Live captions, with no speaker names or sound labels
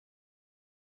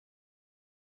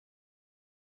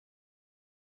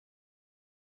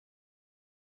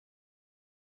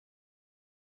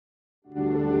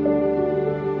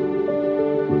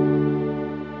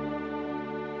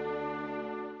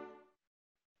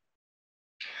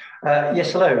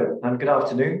Yes, hello, and good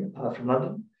afternoon from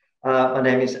London. My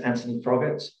name is Anthony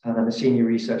Froggatt, and I'm a Senior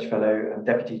Research Fellow and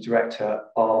Deputy Director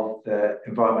of the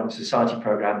Environment and Society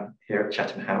Programme here at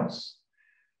Chatham House.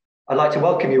 I'd like to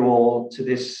welcome you all to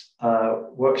this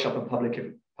workshop and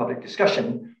public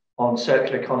discussion on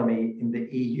circular economy in the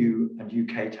EU and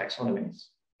UK taxonomies.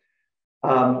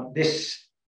 This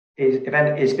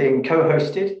event is being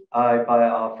co-hosted by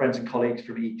our friends and colleagues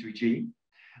from E3G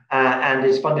and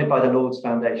is funded by the Laudes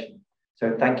Foundation.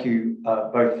 So thank you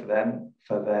both for them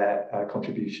for their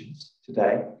contributions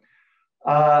today.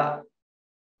 For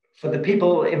the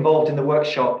people involved in the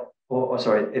workshop,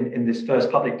 in this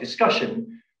first public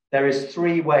discussion, there is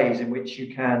 3 ways in which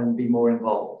you can be more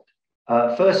involved.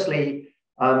 Firstly,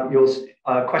 your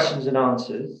questions and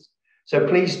answers. So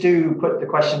please do put the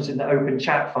questions in the open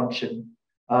chat function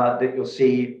that you'll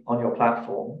see on your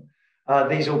platform.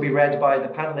 These will be read by the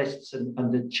panelists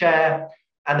and the chair,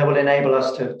 and they will enable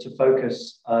us to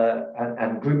focus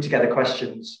and group together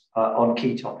questions on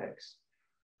key topics.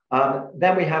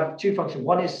 Then we have 2 functions.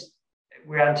 One is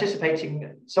we're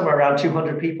anticipating somewhere around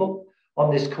 200 people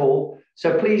on this call.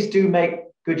 So please do make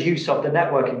good use of the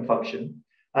networking function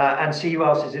and see who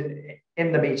else is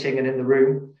in the meeting and in the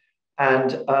room.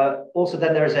 And also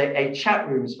then there is a chat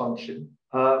rooms function,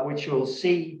 which you'll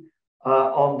see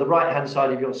on the right-hand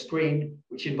side of your screen,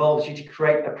 which involves you to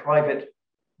create a private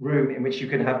room in which you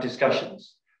can have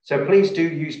discussions. So please do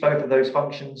use both of those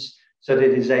functions so that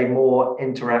it is a more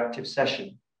interactive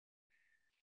session.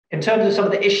 In terms of some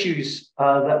of the issues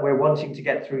that we're wanting to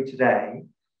get through today,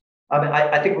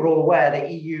 I think we're all aware the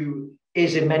EU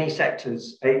is in many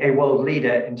sectors a world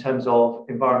leader in terms of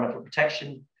environmental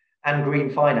protection and green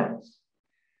finance.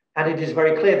 And it is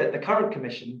very clear that the current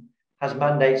Commission has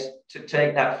mandates to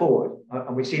take that forward.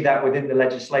 And we see that within the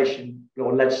legislation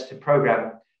or legislative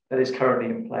programme that is currently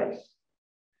in place.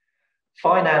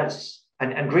 Finance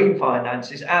and green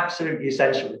finance is absolutely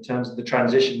essential in terms of the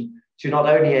transition to not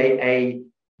only a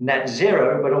net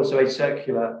zero, but also a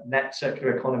net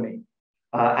circular economy.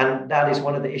 And that is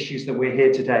one of the issues that we're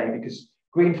here today, because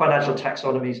green financial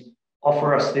taxonomies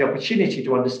offer us the opportunity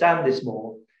to understand this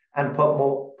more and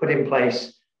put in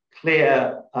place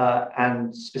clear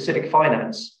and specific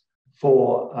finance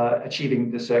for achieving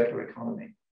the circular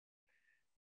economy.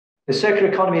 The circular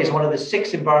economy is one of the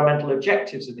 6 environmental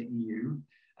objectives of the EU,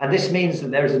 and this means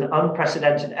that there is an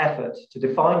unprecedented effort to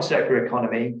define circular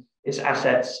economy, its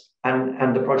assets,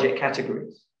 and the project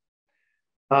categories.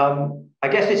 I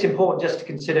guess it's important just to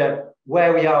consider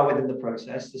where we are within the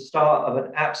process, the start of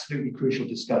an absolutely crucial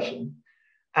discussion,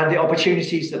 and the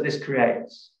opportunities that this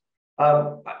creates.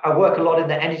 I work a lot in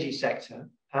the energy sector,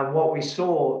 and what we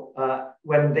saw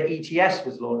when the ETS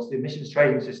was launched, the emissions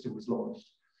trading system was launched,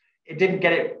 it didn't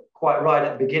get it quite right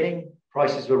at the beginning.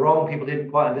 Prices were wrong, people didn't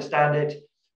quite understand it,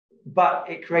 but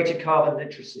it created carbon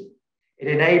literacy. It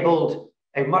enabled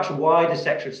a much wider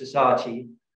sector of society,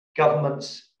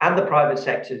 governments and the private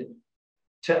sector,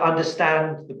 to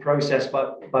understand the process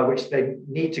by which they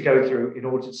need to go through in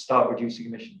order to start reducing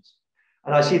emissions.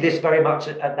 And I see this very much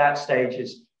at that stage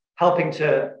as helping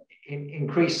to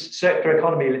increase circular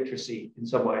economy literacy in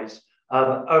some ways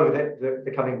over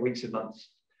the coming weeks and months.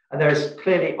 And there is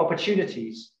clearly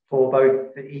opportunities for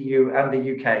both the EU and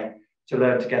the UK to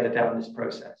learn together down this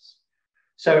process.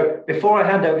 So before I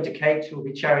hand over to Kate, who will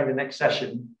be chairing the next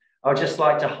session, I would just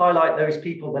like to highlight those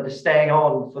people that are staying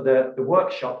on for the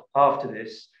workshop after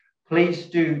this. Please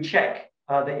do check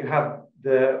that you have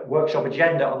the workshop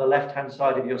agenda on the left-hand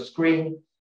side of your screen.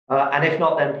 And if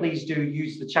not, then please do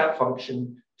use the chat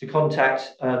function to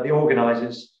contact the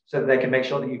organisers so that they can make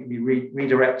sure that you can be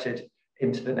redirected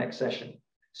into the next session.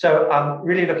 So I'm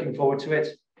really looking forward to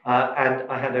it, and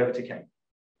I hand over to Kate.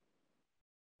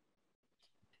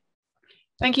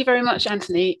 Thank you very much,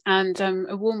 Anthony, and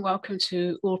a warm welcome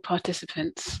to all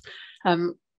participants.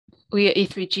 We at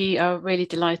E3G are really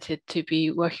delighted to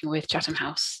be working with Chatham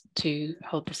House to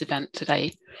hold this event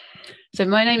today. So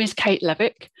my name is Kate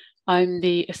Levick. I'm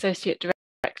the Associate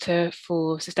Director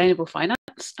for Sustainable Finance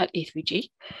at E3G.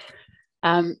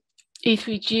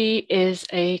 E3G is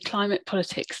a climate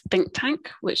politics think tank,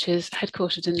 which is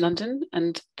headquartered in London,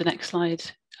 and the next slide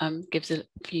gives a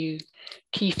few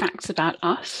key facts about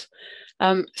us.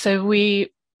 So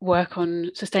we work on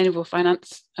sustainable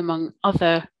finance, among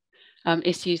other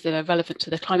issues that are relevant to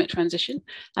the climate transition,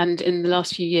 and in the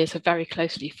last few years have very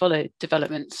closely followed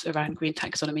developments around green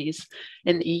taxonomies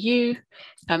in the EU,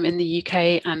 in the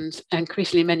UK, and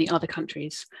increasingly many other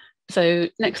countries. So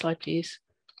next slide, please.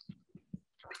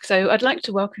 So I'd like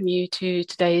to welcome you to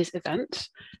today's event.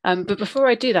 But before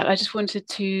I do that, I just wanted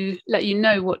to let you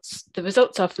know what the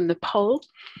results are from the poll.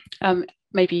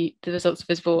 Maybe the results are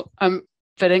visible,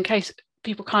 but in case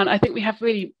people can't, I think we have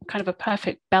really kind of a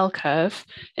perfect bell curve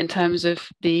in terms of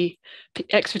the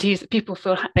expertise that people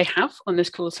feel they have on this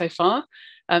call so far.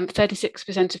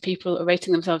 36% of people are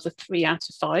rating themselves a 3 out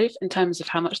of 5 in terms of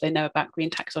how much they know about green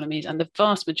taxonomies, and the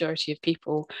vast majority of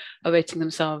people are rating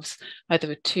themselves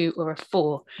either a 2 or a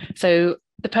 4. So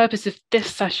the purpose of this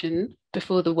session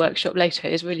before the workshop later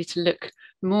is really to look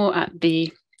more at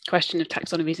the question of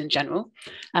taxonomies in general,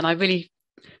 and I really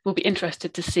will be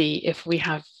interested to see if we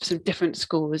have some different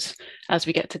scores as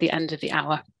we get to the end of the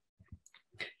hour.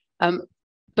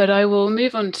 But I will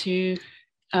move on to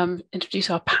introduce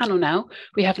our panel now.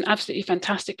 We have an absolutely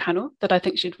fantastic panel that I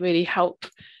think should really help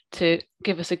to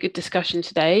give us a good discussion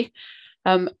today.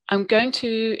 I'm going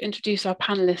to introduce our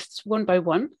panelists one by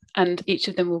one, and each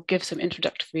of them will give some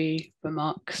introductory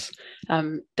remarks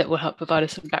that will help provide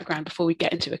us some background before we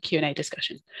get into a Q&A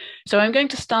discussion. So I'm going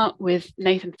to start with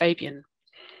Nathan Fabian.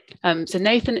 So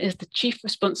Nathan is the Chief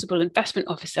Responsible Investment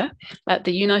Officer at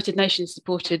the United Nations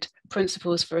supported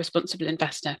Principles for Responsible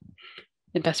Investment.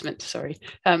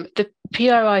 The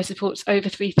PRI supports over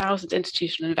 3,000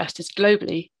 institutional investors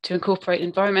globally to incorporate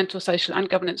environmental, social and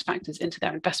governance factors into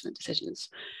their investment decisions.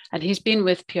 And he's been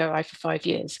with PRI for 5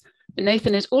 years. But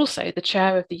Nathan is also the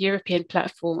chair of the European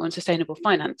Platform on Sustainable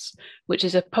Finance, which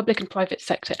is a public and private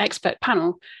sector expert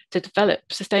panel to develop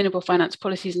sustainable finance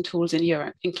policies and tools in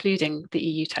Europe, including the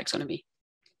EU taxonomy.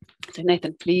 So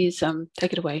Nathan, please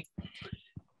take it away.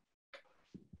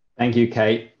 Thank you,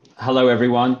 Kate. Hello,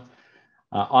 everyone.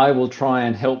 I will try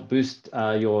and help boost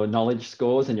your knowledge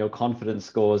scores and your confidence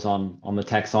scores on the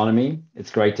taxonomy.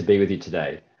 It's great to be with you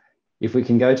today. If we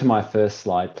can go to my first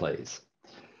slide, please.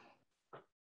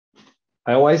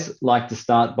 I always like to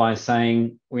start by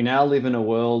saying we now live in a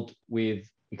world with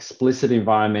explicit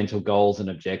environmental goals and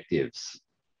objectives.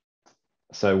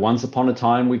 So once upon a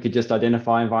time, we could just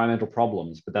identify environmental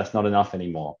problems, but that's not enough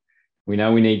anymore. We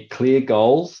know we need clear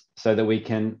goals so that we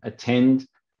can attend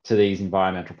to these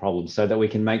environmental problems, so that we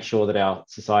can make sure that our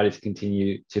societies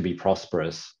continue to be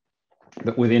prosperous,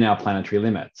 but within our planetary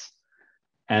limits.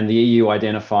 And the EU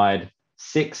identified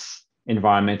 6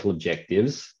 environmental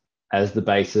objectives as the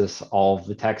basis of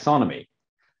the taxonomy.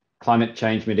 Climate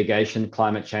change mitigation,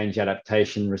 climate change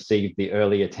adaptation received the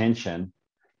early attention,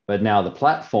 but now the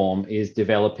platform is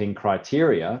developing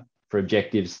criteria for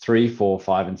objectives 3, 4,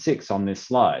 5, and 6 on this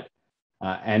slide.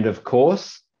 And of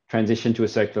course, transition to a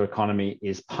circular economy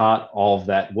is part of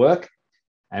that work.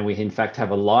 And we in fact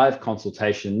have a live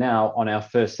consultation now on our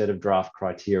first set of draft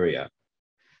criteria.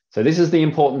 So this is the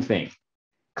important thing.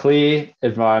 Clear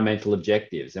environmental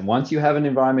objectives. And once you have an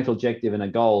environmental objective and a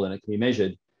goal and it can be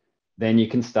measured, then you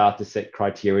can start to set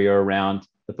criteria around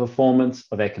the performance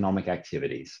of economic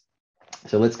activities.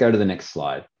 So let's go to the next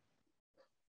slide.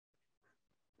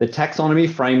 The taxonomy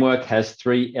framework has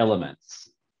 3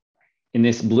 elements. In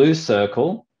this blue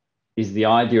circle is the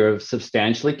idea of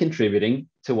substantially contributing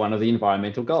to one of the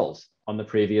environmental goals on the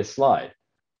previous slide.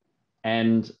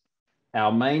 And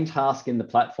our main task in the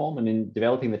platform and in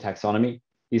developing the taxonomy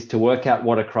is to work out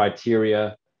what a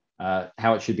criteria,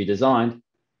 how it should be designed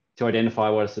to identify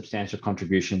what a substantial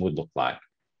contribution would look like.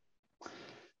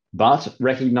 But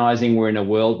recognizing we're in a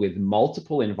world with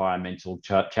multiple environmental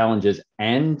challenges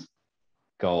and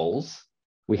goals,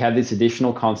 we have this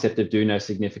additional concept of do no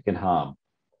significant harm.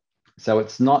 So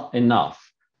it's not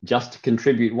enough just to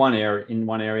contribute in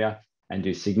one area and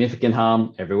do significant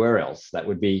harm everywhere else. That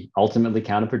would be ultimately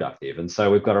counterproductive. And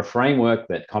so we've got a framework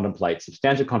that contemplates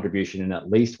substantial contribution in at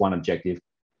least one objective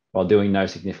while doing no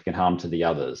significant harm to the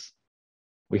others.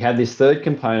 We had this third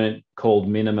component called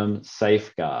minimum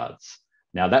safeguards.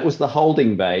 Now that was the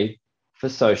holding bay for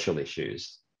social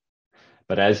issues.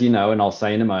 But as you know, and I'll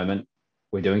say in a moment,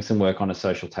 we're doing some work on a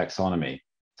social taxonomy.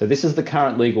 So this is the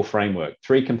current legal framework,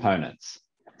 3 components.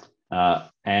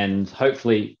 And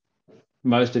hopefully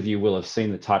most of you will have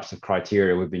seen the types of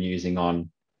criteria we've been using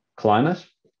on climate.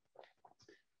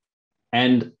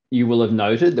 And you will have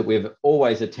noted that we've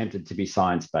always attempted to be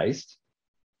science-based.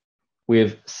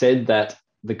 We've said that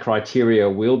the criteria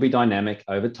will be dynamic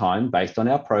over time based on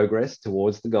our progress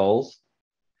towards the goals,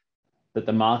 that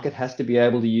the market has to be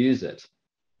able to use it.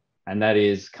 And that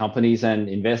is companies and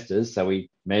investors. So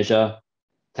we measure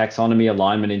taxonomy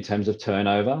alignment in terms of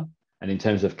turnover and in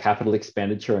terms of capital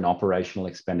expenditure and operational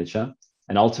expenditure.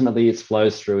 And ultimately, it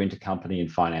flows through into company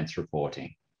and finance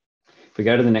reporting. If we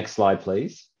go to the next slide,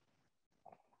 please.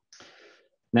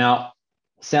 Now,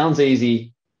 sounds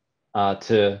easy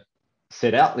to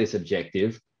set out this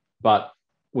objective, but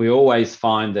we always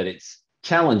find that it's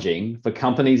challenging for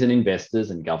companies and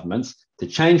investors and governments to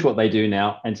change what they do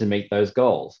now and to meet those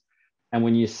goals. And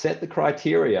when you set the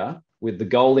criteria with the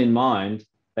goal in mind,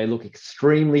 they look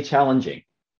extremely challenging.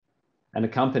 And a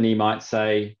company might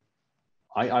say,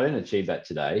 I didn't achieve that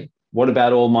today. What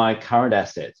about all my current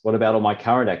assets? What about all my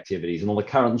current activities and all the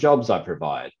current jobs I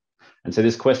provide? And so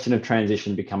this question of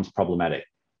transition becomes problematic.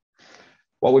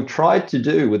 What we've tried to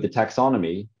do with the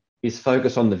taxonomy is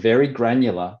focus on the very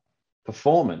granular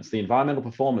performance, the environmental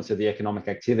performance of the economic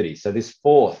activity. So this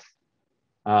fourth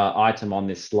item on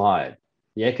this slide,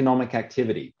 the economic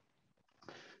activity.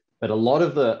 But a lot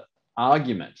of the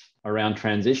argument around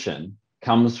transition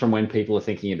comes from when people are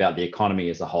thinking about the economy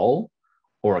as a whole,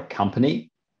 or a company,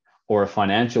 or a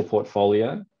financial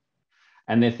portfolio.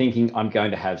 And they're thinking, I'm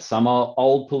going to have some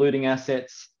old polluting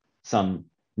assets, some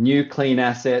new clean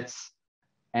assets,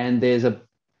 and there's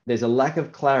a lack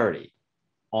of clarity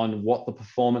on what the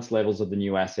performance levels of the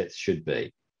new assets should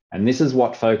be. And this is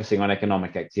what focusing on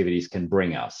economic activities can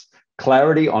bring us.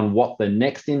 Clarity on what the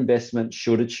next investment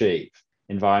should achieve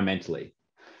environmentally.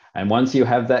 And once you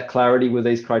have that clarity with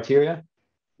these criteria,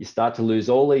 you start to lose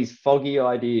all these foggy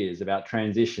ideas about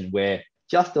transition where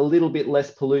just a little bit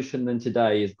less pollution than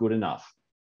today is good enough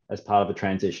as part of a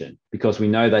transition, because we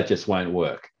know that just won't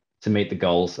work to meet the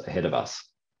goals ahead of us.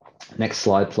 Next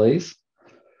slide, please.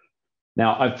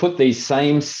 Now, I've put these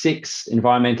same 6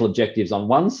 environmental objectives on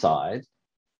one side,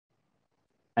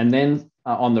 and then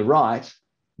on the right,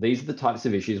 these are the types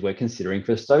of issues we're considering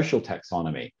for social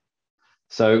taxonomy.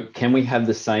 So can we have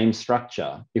the same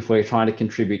structure if we're trying to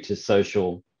contribute to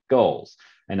social goals?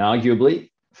 And arguably,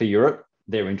 for Europe,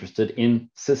 they're interested in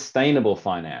sustainable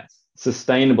finance,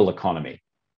 sustainable economy.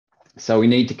 So we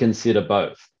need to consider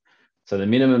both. So the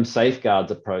minimum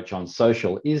safeguards approach on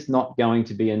social is not going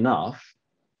to be enough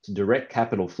to direct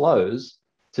capital flows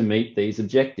to meet these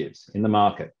objectives in the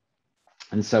market.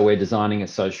 And so we're designing a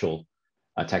social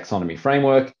taxonomy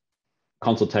framework.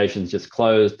 Consultations just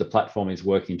closed. The platform is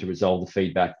working to resolve the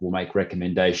feedback. We'll make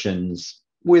recommendations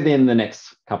within the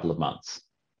next couple of months.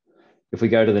 If we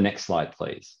go to the next slide,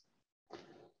 please.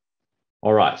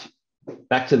 All right,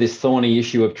 back to this thorny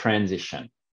issue of transition.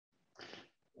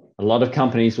 A lot of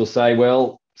companies will say,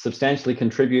 well, substantially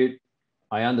contribute.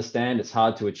 I understand it's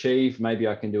hard to achieve. Maybe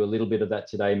I can do a little bit of that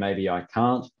today. Maybe I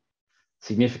can't.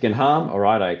 Significant harm. All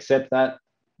right, I accept that.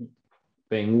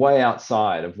 Being way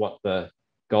outside of what the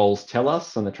goals tell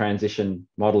us and the transition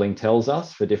modeling tells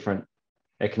us for different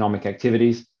economic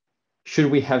activities.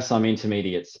 Should we have some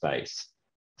intermediate space?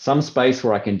 Some space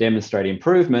where I can demonstrate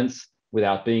improvements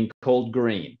without being called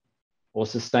green or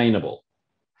sustainable.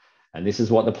 And this is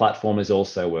what the platform is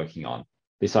also working on,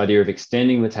 this idea of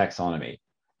extending the taxonomy.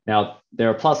 Now, there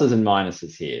are pluses and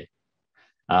minuses here.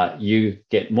 You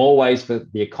get more ways for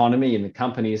the economy and the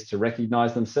companies to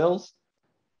recognize themselves,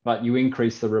 but you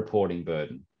increase the reporting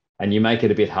burden and you make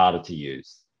it a bit harder to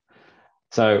use.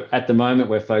 So at the moment,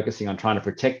 we're focusing on trying to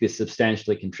protect this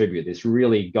substantially contribute, this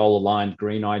really goal-aligned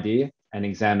green idea, and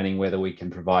examining whether we can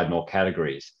provide more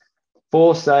categories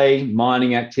for, say,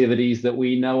 mining activities that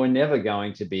we know are never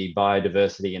going to be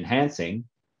biodiversity enhancing,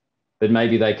 but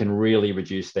maybe they can really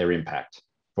reduce their impact,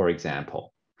 for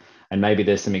example. And maybe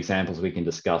there's some examples we can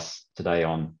discuss today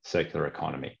on circular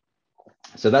economy.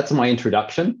 So that's my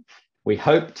introduction. We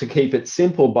hope to keep it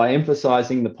simple by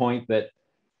emphasizing the point that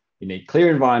you need clear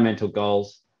environmental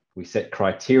goals. We set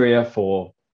criteria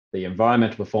for the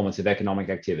environmental performance of economic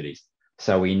activities.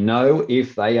 So we know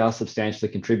if they are substantially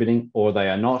contributing or they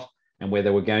are not, and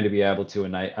whether we're going to be able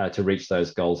to reach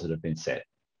those goals that have been set.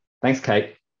 Thanks,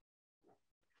 Kate.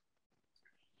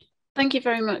 Thank you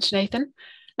very much, Nathan.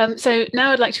 So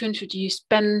now I'd like to introduce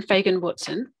Ben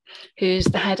Fagan-Watson, who's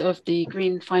the head of the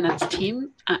Green Finance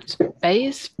team at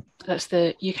BEIS. That's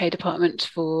the UK Department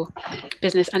for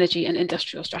Business, Energy and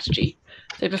Industrial Strategy.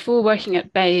 So before working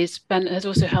at BEIS, Ben has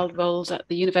also held roles at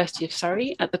the University of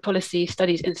Surrey, at the Policy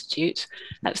Studies Institute,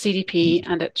 at CDP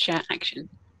and at Share Action.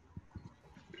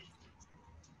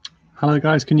 Hello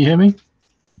guys, can you hear me?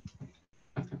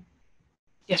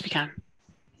 Yes, we can.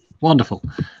 Wonderful.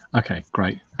 Okay,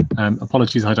 great.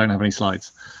 Apologies, I don't have any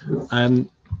slides.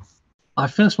 I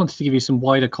first wanted to give you some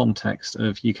wider context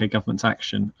of UK government's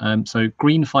action. So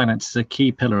green finance is a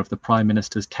key pillar of the Prime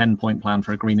Minister's 10-point plan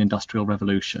for a green industrial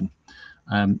revolution.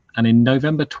 And in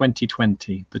November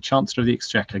 2020, the Chancellor of the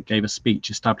Exchequer gave a speech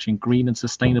establishing green and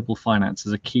sustainable finance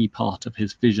as a key part of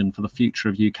his vision for the future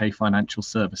of UK financial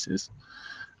services.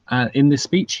 In this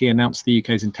speech, he announced the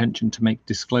UK's intention to make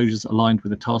disclosures aligned with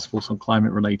the Task Force on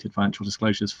Climate-Related Financial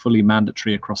Disclosures fully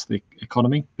mandatory across the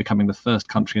economy, becoming the first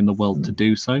country in the world to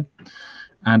do so.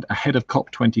 And ahead of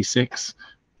COP26,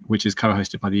 which is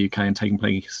co-hosted by the UK and taking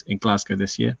place in Glasgow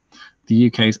this year. The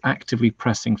UK is actively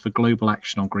pressing for global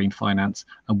action on green finance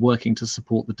and working to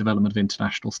support the development of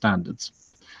international standards.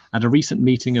 At a recent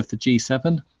meeting of the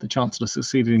G7, the Chancellor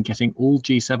succeeded in getting all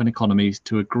G7 economies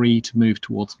to agree to move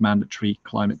towards mandatory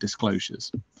climate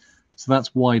disclosures. So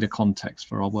that's wider context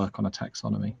for our work on a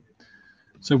taxonomy.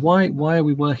 So why are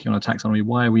we working on a taxonomy?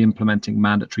 Why are we implementing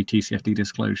mandatory TCFD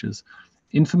disclosures?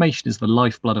 Information is the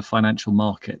lifeblood of financial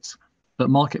markets, but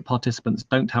market participants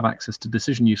don't have access to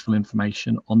decision useful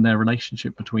information on their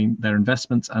relationship between their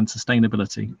investments and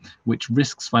sustainability, which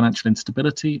risks financial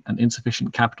instability and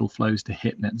insufficient capital flows to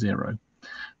hit net zero.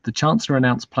 The Chancellor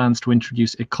announced plans to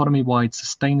introduce economy-wide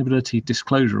sustainability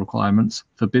disclosure requirements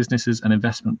for businesses and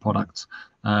investment products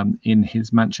in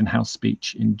his Mansion House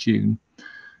speech in June.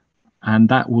 And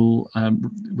that will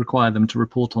require them to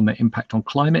report on their impact on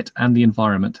climate and the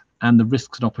environment and the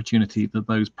risks and opportunity that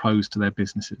those pose to their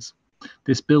businesses.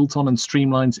 This builds on and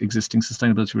streamlines existing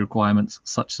sustainability requirements,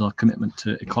 such as our commitment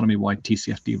to economy-wide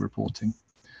TCFD reporting.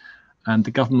 And the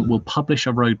government will publish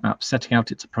a roadmap setting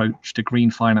out its approach to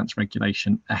green finance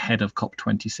regulation ahead of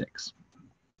COP26.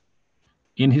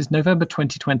 In his November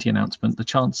 2020 announcement, the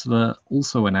Chancellor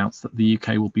also announced that the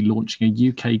UK will be launching a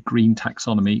UK green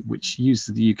taxonomy, which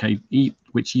uses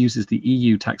the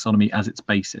EU taxonomy as its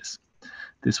basis.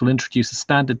 This will introduce a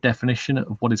standard definition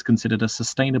of what is considered a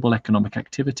sustainable economic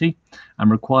activity and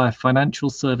require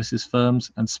financial services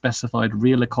firms and specified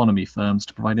real economy firms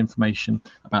to provide information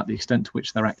about the extent to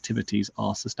which their activities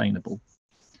are sustainable.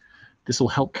 This will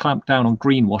help clamp down on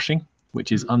greenwashing,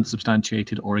 which is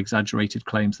unsubstantiated or exaggerated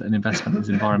claims that an investment is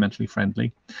environmentally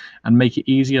friendly, and make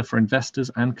it easier for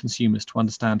investors and consumers to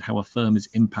understand how a firm is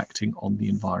impacting on the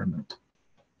environment.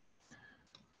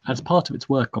 As part of its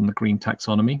work on the green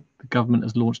taxonomy, the government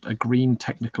has launched a green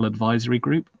technical advisory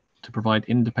group to provide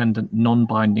independent,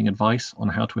 non-binding advice on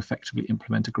how to effectively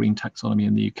implement a green taxonomy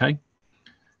in the UK.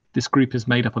 This group is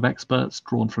made up of experts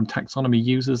drawn from taxonomy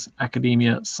users,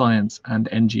 academia, science, and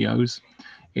NGOs.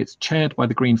 It's chaired by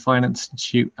the Green Finance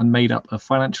Institute and made up of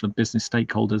financial and business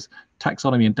stakeholders,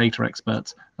 taxonomy and data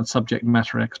experts, and subject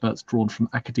matter experts drawn from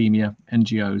academia,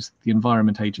 NGOs, the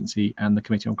Environment Agency, and the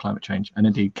Committee on Climate Change. And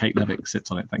indeed, Kate Levick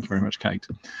sits on it. Thank you very much, Kate.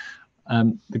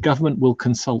 The government will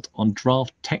consult on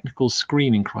draft technical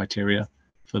screening criteria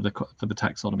for the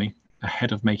taxonomy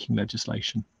ahead of making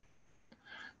legislation.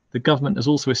 The government has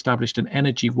also established an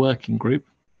energy working group,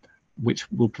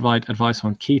 which will provide advice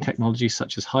on key technologies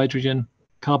such as hydrogen,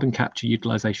 carbon capture,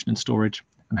 utilisation and storage,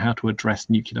 and how to address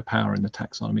nuclear power in the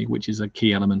taxonomy, which is a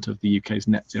key element of the UK's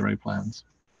net zero plans.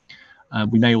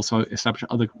 We may also establish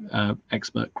other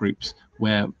expert groups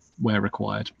where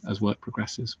required as work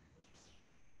progresses.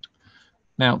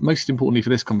 Now, most importantly for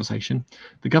this conversation,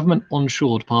 the government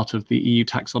onshored part of the EU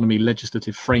taxonomy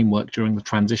legislative framework during the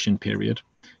transition period,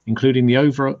 including the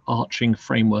overarching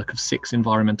framework of 6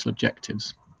 environmental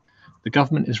objectives. The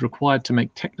government is required to make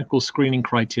technical screening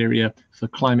criteria for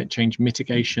climate change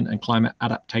mitigation and climate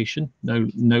adaptation no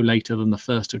later than the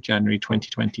 1st of January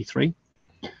 2023.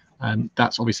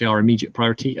 That's obviously our immediate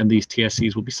priority, and these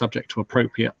TSCs will be subject to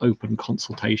appropriate open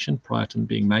consultation prior to them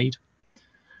being made.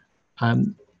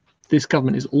 This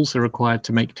government is also required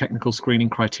to make technical screening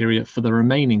criteria for the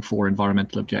remaining 4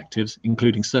 environmental objectives,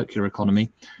 including circular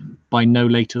economy, by no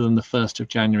later than the 1st of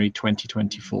January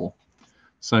 2024.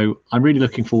 So I'm really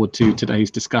looking forward to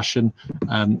today's discussion.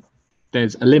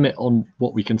 There's a limit on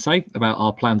what we can say about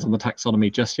our plans on the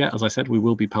taxonomy just yet. As I said, we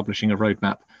will be publishing a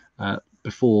roadmap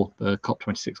before the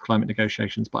COP26 climate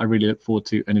negotiations, but I really look forward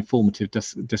to an informative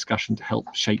discussion to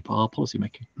help shape our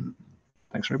policymaking.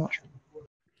 Thanks very much.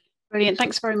 Brilliant.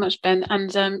 Thanks very much, Ben.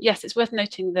 And yes, it's worth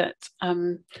noting that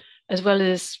as well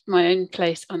as my own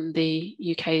place on the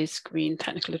UK's Green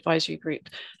Technical Advisory Group,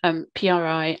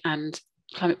 PRI and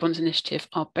Climate Bonds Initiative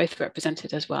are both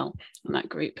represented as well on that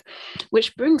group.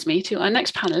 Which brings me to our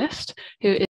next panellist,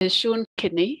 who is Sean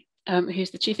Kidney,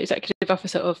 who's the Chief Executive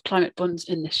Officer of Climate Bonds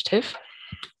Initiative.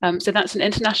 So that's an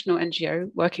international NGO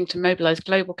working to mobilise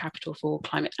global capital for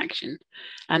climate action.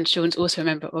 And Sean's also a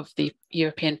member of the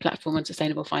European Platform on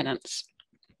Sustainable Finance.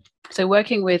 So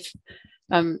working with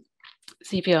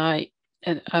CPI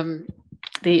and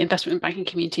the investment and banking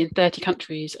community in 30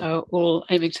 countries are all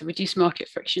aiming to reduce market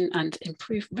friction and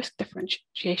improve risk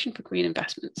differentiation for green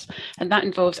investments. And that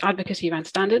involves advocacy around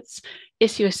standards,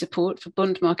 issuer support for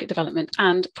bond market development,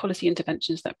 and policy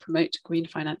interventions that promote green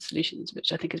finance solutions,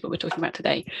 which I think is what we're talking about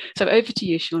today. So over to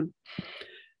you, Sean.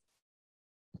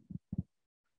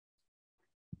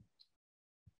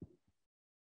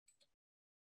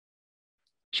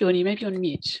 Sean, you may be on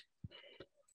mute.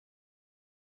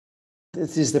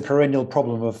 This is the perennial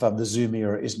problem of the Zoom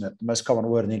era, isn't it? The most common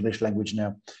word in the English language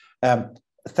now.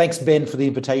 Thanks, Ben, for the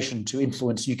invitation to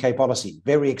influence UK policy.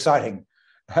 Very exciting.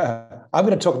 I'm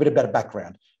going to talk a bit about a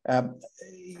background.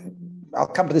 I'll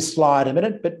come to this slide in a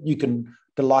minute, but you can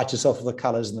delight yourself with the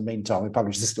colours in the meantime. We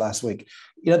published this last week.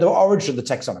 You know, the origin of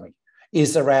the taxonomy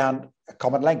is around a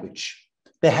common language.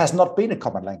 There has not been a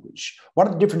common language. One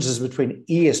of the differences between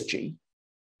ESG,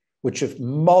 which have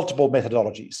multiple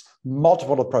methodologies,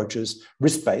 multiple approaches,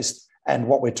 risk-based, and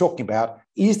what we're talking about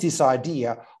is this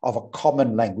idea of a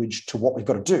common language to what we've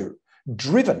got to do,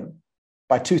 driven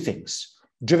by two things.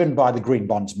 Driven by the green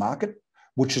bonds market,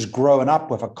 which has grown up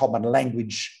with a common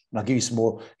language, and I'll give you some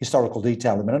more historical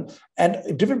detail in a minute,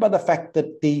 and driven by the fact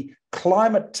that the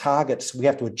climate targets we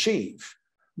have to achieve,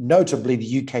 notably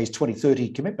the UK's 2030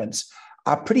 commitments,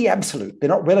 are pretty absolute. They're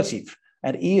not relative.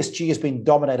 And ESG has been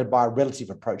dominated by a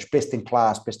relative approach, best in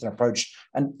class, best in approach.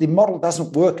 And the model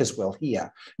doesn't work as well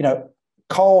here. You know,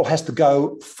 coal has to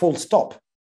go full stop.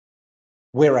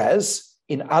 Whereas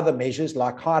in other measures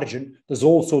like hydrogen, there's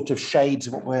all sorts of shades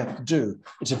of what we have to do.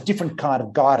 It's a different kind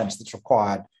of guidance that's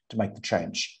required to make the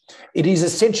change. It is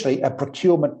essentially a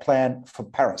procurement plan for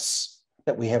Paris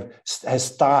that has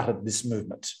started this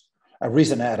movement.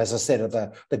 Arisen out, as I said, of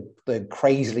the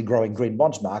crazily growing green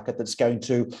bonds market that's going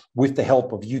to, with the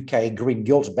help of UK green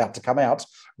gilt about to come out,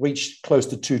 reach close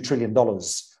to $2 trillion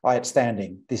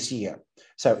outstanding this year.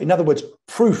 So in other words,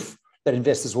 proof that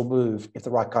investors will move if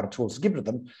the right kind of tools are given to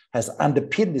them has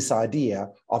underpinned this idea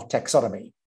of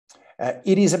taxonomy.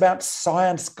 It is about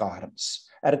science guidance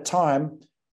at a time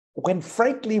when,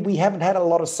 frankly, we haven't had a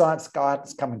lot of science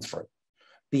guidance coming through.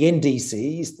 The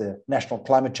NDCs, the National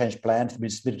Climate Change Plan, that have been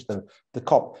submitted to the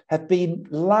COP, have been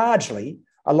largely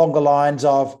along the lines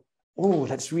of, oh,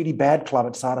 that's really bad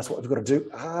climate science, what we've got to do.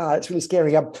 It's really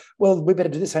scary. Well, we better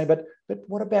do this, but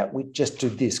what about we just do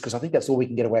this? Because I think that's all we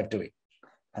can get away with doing.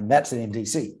 And that's an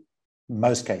NDC in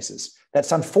most cases.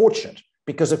 That's unfortunate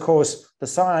because, of course, the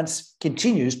science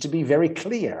continues to be very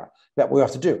clear about what we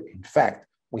have to do. In fact,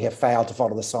 we have failed to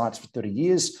follow the science for 30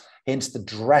 years. Hence the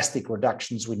drastic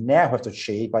reductions we now have to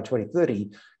achieve by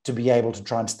 2030 to be able to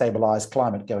try and stabilise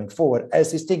climate going forward,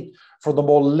 as distinct from the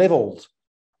more levelled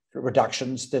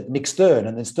reductions that Nick Stern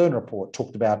and the Stern report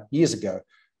talked about years ago,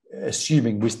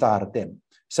 assuming we started them.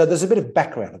 So there's a bit of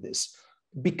background to this.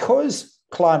 Because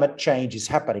climate change is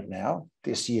happening now,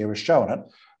 this year has shown it,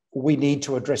 we need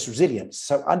to address resilience.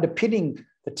 So underpinning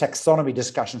the taxonomy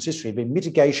discussions history have been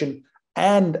mitigation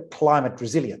and climate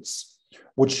resilience,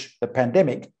 which the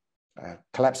pandemic,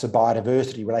 collapse of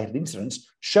biodiversity related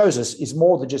incidents shows us is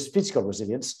more than just physical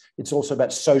resilience. It's also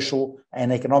about social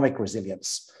and economic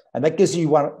resilience. And that gives you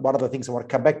one of the things I want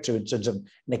to come back to in terms of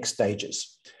next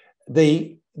stages.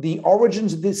 The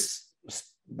origins of this,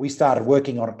 we started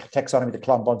working on a taxonomy of the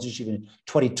Climate Bonds issue in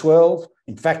 2012.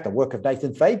 In fact, the work of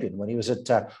Nathan Fabian when he was at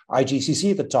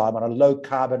IGCC at the time on a low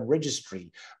carbon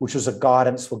registry, which was a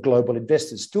guidance for global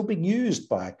investors, still being used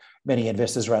by many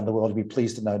investors around the world, to be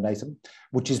pleased to know, Nathan,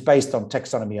 which is based on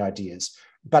taxonomy ideas.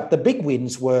 But the big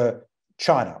wins were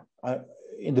China.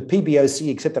 In the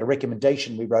PBOC accepted a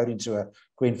recommendation we wrote into a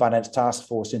Green Finance Task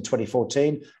Force in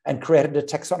 2014 and created a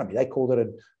taxonomy. They called it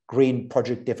a Green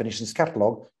Project Definitions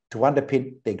Catalogue to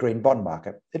underpin their green bond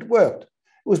market. It worked. It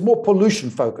was more pollution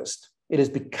focused. It has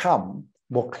become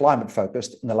more climate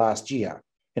focused in the last year.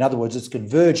 In other words, it's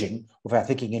converging with our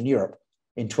thinking in Europe.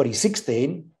 In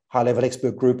 2016, high-level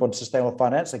expert group on sustainable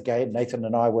finance, again, Nathan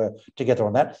and I were together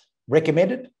on that,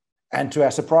 recommended, and to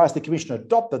our surprise, the Commission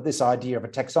adopted this idea of a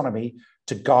taxonomy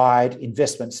to guide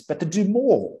investments, but to do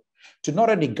more, to not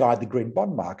only guide the green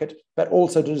bond market, but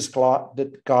also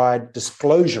to guide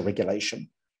disclosure regulation,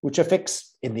 which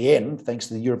affects, in the end, thanks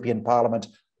to the European Parliament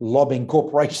lobbying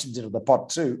corporations into the pot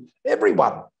too,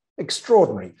 everyone.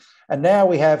 Extraordinary. And now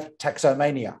we have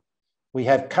taxomania. We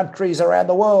have countries around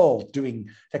the world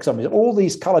doing taxonomies. All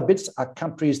these coloured bits are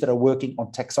countries that are working on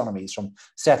taxonomies, from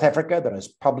South Africa that has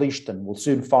published and will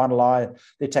soon finalise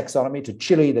their taxonomy, to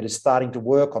Chile that is starting to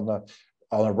work on a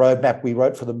roadmap we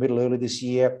wrote for the middle early this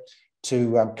year,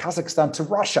 to Kazakhstan, to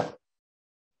Russia.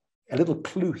 A little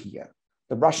clue here.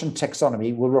 The Russian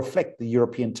taxonomy will reflect the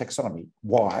European taxonomy.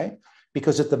 Why?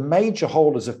 Because if the major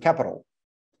holders of capital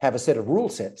have a set of rule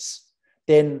sets,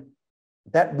 then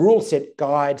that rule set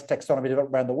guides taxonomy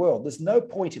development around the world. There's no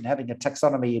point in having a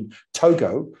taxonomy in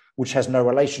Togo, which has no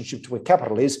relationship to where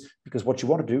capital is, because what you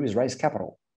want to do is raise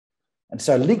capital. And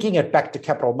so linking it back to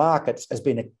capital markets has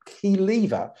been a key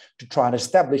lever to try and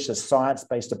establish a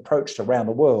science-based approach around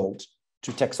the world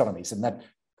to taxonomies. And that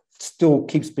still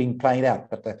keeps being played out.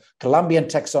 But the Colombian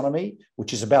taxonomy,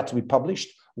 which is about to be published,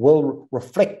 will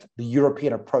reflect the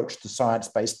European approach to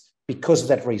science-based because of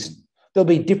that reason.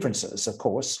 There'll be differences, of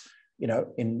course. You know,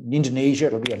 in Indonesia,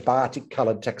 it'll be a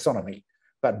Batik-coloured taxonomy,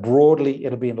 but broadly,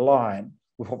 it'll be in line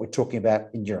with what we're talking about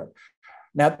in Europe.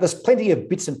 Now, there's plenty of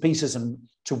bits and pieces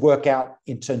to work out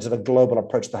in terms of a global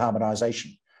approach to harmonisation,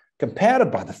 compounded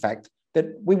by the fact that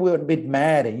we were a bit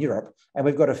mad in Europe, and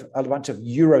we've got a bunch of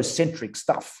Eurocentric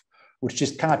stuff, which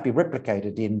just can't be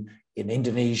replicated in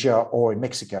Indonesia or in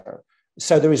Mexico.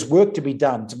 So there is work to be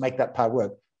done to make that part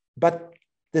work. But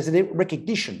there's a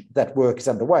recognition that work is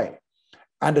underway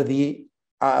under the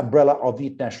umbrella of the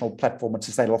International Platform on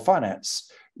Sustainable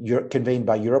Finance, convened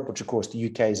by Europe, which of course the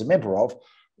UK is a member of.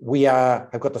 We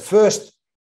have got the first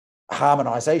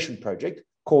harmonisation project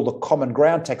called the Common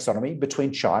Ground Taxonomy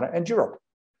between China and Europe.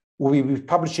 We'll be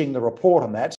publishing the report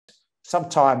on that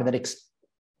sometime in the next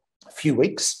few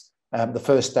weeks, the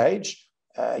first stage.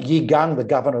 Yi Gang, the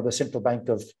governor of the Central Bank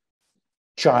of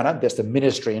China, that's the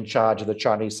ministry in charge of the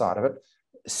Chinese side of it,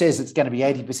 says it's going to be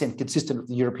 80% consistent with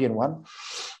the European one.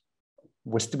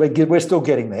 We're still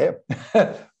getting there,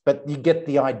 but you get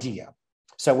the idea.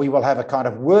 So we will have a kind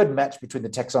of word match between the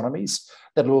taxonomies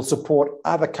that will support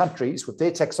other countries with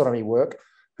their taxonomy work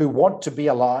who want to be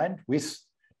aligned with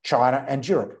China and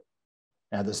Europe.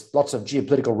 Now, there's lots of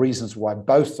geopolitical reasons why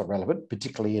both are relevant,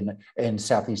 particularly in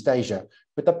Southeast Asia.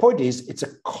 But the point is, it's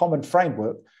a common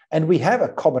framework, and we have a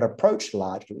common approach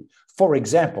largely. For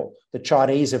example, the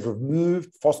Chinese have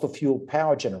removed fossil fuel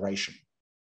power generation,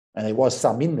 and there was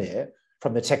some in there,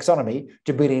 from the taxonomy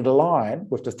to be in line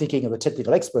with the thinking of the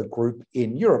technical expert group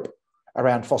in Europe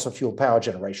around fossil fuel power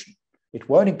generation. It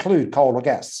won't include coal or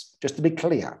gas, just to be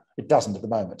clear. It doesn't at the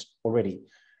moment already.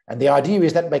 And the idea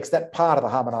is that makes that part of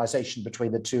the harmonisation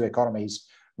between the two economies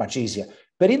much easier.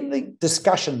 But in the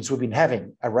discussions we've been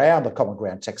having around the Common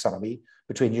Ground taxonomy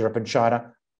between Europe and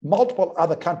China, multiple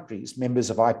other countries,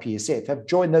 members of IPSF, have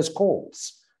joined those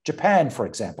calls. Japan, for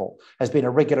example, has been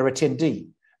a regular attendee.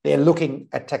 They're looking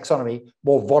at taxonomy,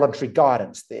 more voluntary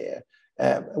guidance there.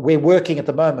 We're working at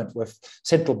the moment with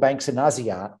central banks in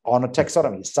ASEAN on a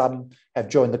taxonomy. Some have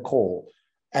joined the call.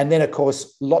 And then, of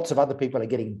course, lots of other people are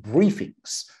getting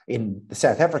briefings in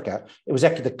South Africa. It was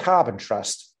actually the Carbon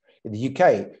Trust in the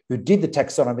UK who did the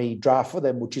taxonomy draft for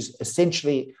them, which is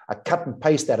essentially a cut and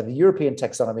paste out of the European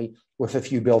taxonomy with a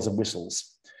few bells and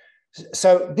whistles.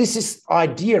 So this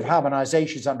idea of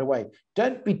harmonisation is underway.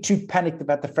 Don't be too panicked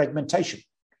about the fragmentation,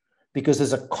 because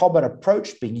there's a common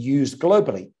approach being used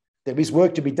globally. There is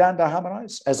work to be done to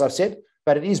harmonise, as I've said,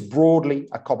 but it is broadly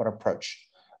a common approach.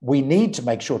 We need to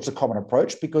make sure it's a common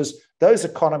approach because those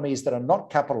economies that are not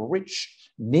capital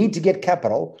rich need to get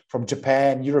capital from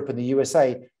Japan, Europe, and the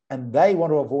USA, and they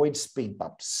want to avoid speed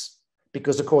bumps.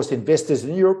 Because, of course, investors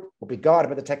in Europe will be guided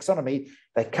by the taxonomy.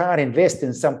 They can't invest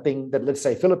in something that, let's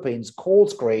say, Philippines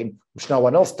calls green, which no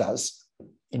one else does,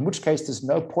 in which case there's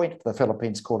no point for the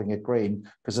Philippines calling it green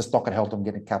because it's not going to help them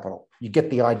getting capital. You get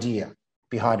the idea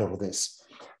behind all of this.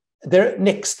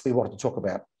 Next, we wanted to talk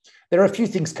about, there are a few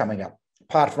things coming up,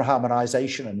 apart from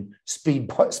harmonisation and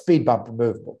speed bump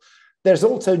removal. There's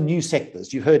also new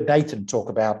sectors. You heard Nathan talk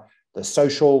about the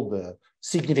social, the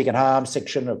significant harm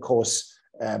section, of course,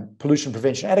 pollution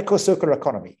prevention, and of course, circular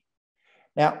economy.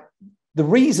 Now, the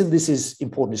reason this is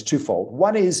important is twofold.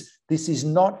 One is this is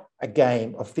not a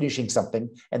game of finishing something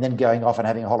and then going off and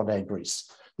having a holiday in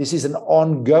Greece. This is an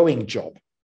ongoing job.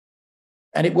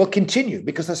 And it will continue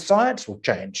because the science will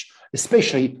change,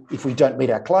 especially if we don't meet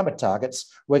our climate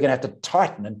targets. We're going to have to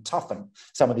tighten and toughen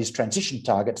some of these transition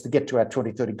targets to get to our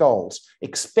 2030 goals.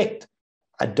 Expect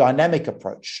a dynamic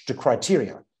approach to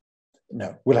criteria.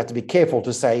 No, we'll have to be careful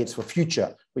to say it's for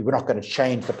future. We're not going to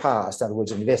change the past. In other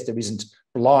words, an investor isn't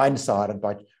blindsided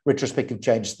by retrospective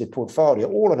changes to their portfolio,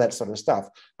 all of that sort of stuff.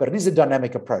 But it is a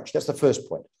dynamic approach. That's the first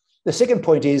point. The second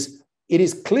point is, it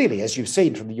is clearly, as you've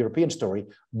seen from the European story,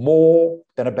 more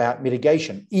than about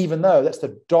mitigation, even though that's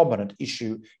the dominant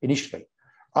issue initially.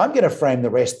 I'm going to frame the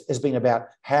rest as being about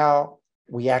how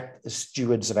we act as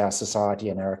stewards of our society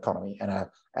and our economy and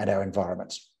our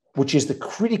environments, which is the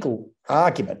critical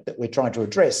argument that we're trying to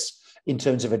address in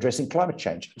terms of addressing climate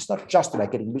change. It's not just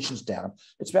about getting emissions down,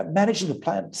 it's about managing the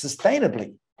planet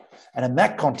sustainably. And in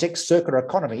that context, circular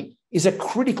economy is a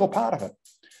critical part of it.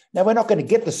 Now, we're not going to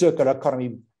get the circular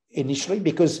economy initially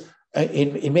because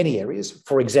in many areas,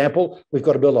 for example, we've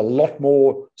got to build a lot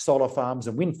more solar farms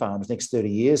and wind farms next 30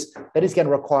 years. That is going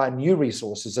to require new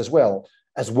resources as well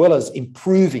as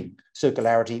improving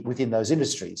circularity within those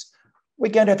industries.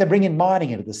 We're going to have to bring in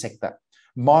mining into the sector.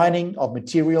 Mining of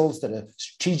materials that are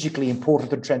strategically important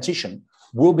to transition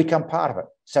will become part of it,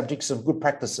 subject to some good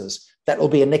practices. That will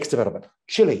be a next development.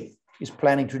 Chile is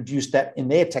planning to introduce that in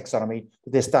their taxonomy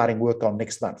that they're starting work on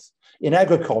next month. In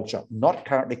agriculture, not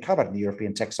currently covered in the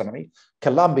European taxonomy,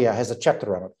 Colombia has a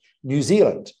chapter on it. New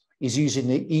Zealand is using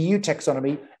the EU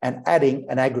taxonomy and adding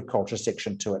an agriculture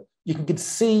section to it. You can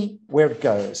see where it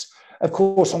goes. Of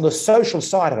course, on the social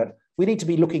side of it, we need to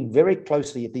be looking very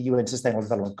closely at the UN Sustainable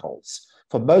Development Goals.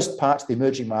 For most parts of the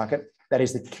emerging market, that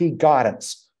is the key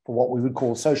guidance for what we would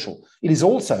call social. It is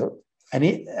also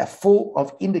full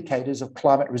of indicators of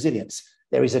climate resilience.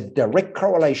 There is a direct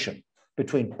correlation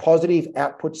between positive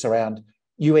outputs around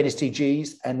UN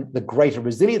SDGs and the greater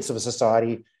resilience of a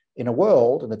society in a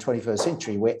world in the 21st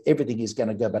century where everything is going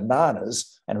to go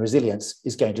bananas and resilience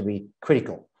is going to be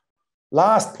critical.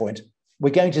 Last point, we're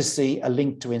going to see a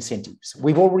link to incentives.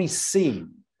 We've already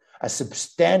seen a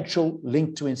substantial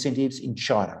link to incentives in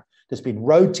China. There's been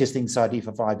road testing this idea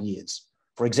for 5 years.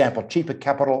 For example, cheaper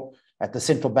capital at the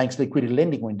central bank's liquidity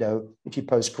lending window if you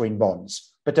post green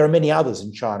bonds. But there are many others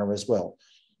in China as well.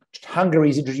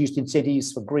 Hungary's introduced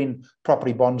incentives for green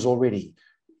property bonds already.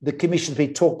 The Commission's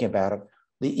been talking about it.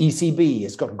 The ECB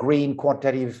has got green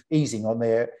quantitative easing on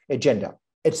their agenda,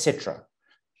 etc.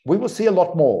 We will see a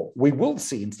lot more. We will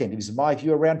see incentives, in my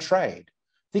view, around trade.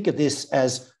 Think of this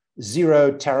as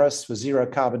zero tariffs for zero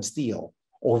carbon steel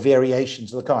or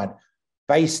variations of the kind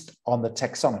based on the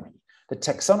taxonomy. The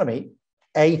taxonomy,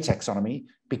 a taxonomy,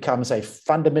 becomes a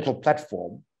fundamental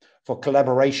platform for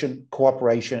collaboration,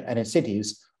 cooperation, and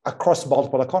incentives across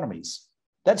multiple economies.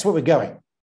 That's where we're going.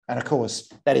 And of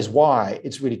course, that is why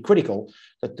it's really critical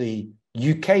that the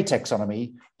UK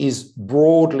taxonomy is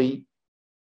broadly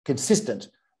consistent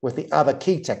with the other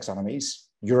key taxonomies,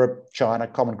 Europe, China,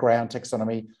 Common Ground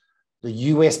taxonomy, the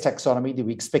US taxonomy that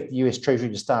we expect the US Treasury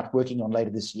to start working on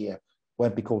later this year.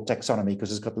 Won't be called taxonomy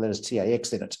because it's got the letters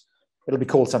TAX in it. It'll be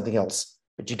called something else,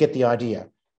 but you get the idea.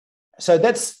 So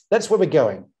that's where we're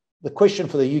going. The question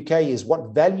for the UK is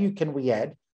what value can we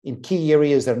add in key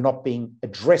areas that are not being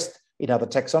addressed in other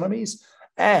taxonomies,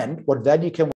 and what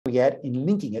value can we add in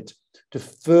linking it to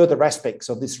further aspects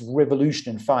of this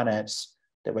revolution in finance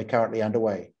that we're currently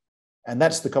underway. And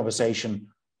that's the conversation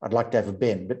I'd like to have with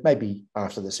Ben, but maybe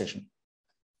after the session.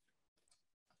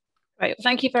 Great,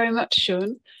 thank you very much,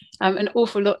 Sean. An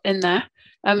awful lot in there.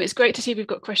 It's great to see we've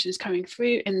got questions coming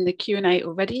through in the Q&A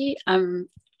already.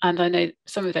 And I know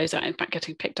some of those are in fact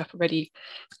getting picked up already,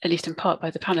 at least in part by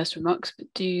the panelists' remarks, but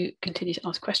do continue to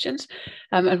ask questions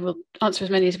and we'll answer as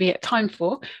many as we get time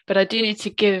for. But I do need to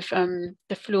give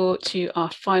the floor to our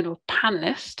final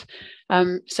panelist.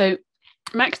 So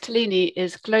Max Tellini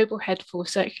is Global Head for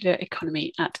Circular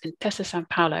Economy at Intesa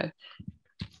Sanpaolo.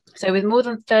 So with more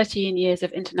than 13 years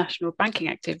of international banking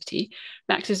activity,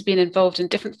 Max has been involved in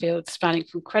different fields spanning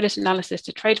from credit analysis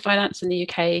to trade finance in the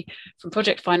UK, from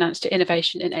project finance to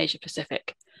innovation in Asia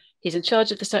Pacific. He's in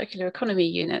charge of the Circular Economy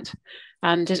Unit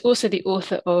and is also the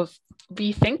author of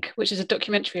Rethink, which is a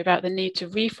documentary about the need to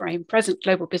reframe present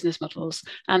global business models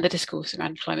and the discourse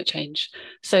around climate change.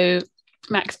 So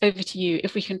Max, over to you.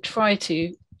 If we can try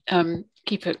to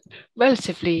keep it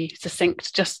relatively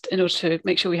succinct, just in order to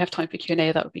make sure we have time for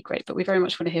Q&A, that would be great. But we very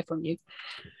much want to hear from you.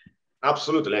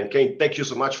 Absolutely. And Kate, thank you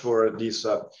so much for this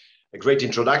great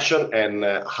introduction, and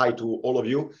hi to all of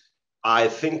you. I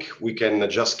think we can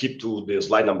just skip to the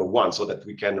slide number 1 so that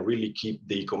we can really keep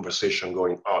the conversation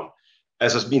going on.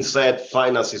 As has been said,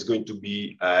 finance is going to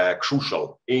be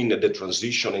crucial in the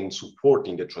transition and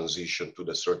supporting the transition to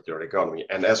the circular economy.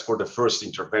 And as for the first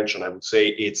intervention, I would say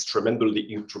it's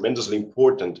tremendously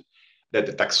important that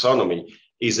the taxonomy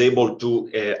is able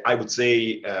to, I would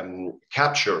say,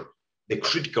 capture the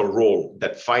critical role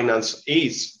that finance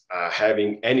is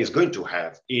having and is going to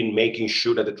have in making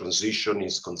sure that the transition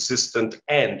is consistent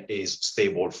and is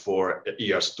stable for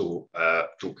years to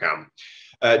come.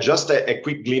 Just a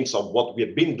quick glimpse of what we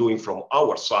have been doing from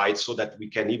our side so that we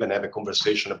can even have a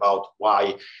conversation about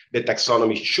why the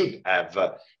taxonomy should have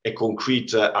a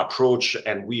concrete approach,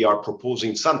 and we are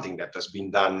proposing something that has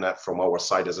been done from our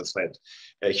side, as I said.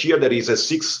 Here there is a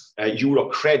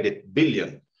 €6 credit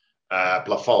billion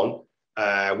plafond,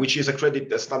 which is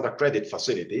a standard credit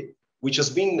facility, which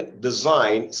has been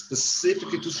designed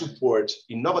specifically to support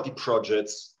innovative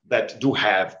projects that do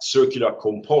have circular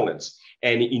components.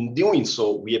 And in doing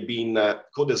so, we have been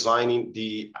co-designing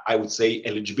the, I would say,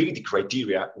 eligibility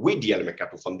criteria with the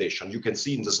Levick Foundation. You can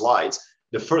see in the slides,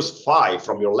 the first 5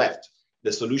 from your left,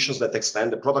 the solutions that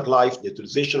extend the product life, the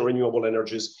utilization of renewable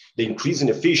energies, the increase in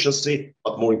efficiency,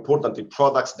 but more importantly,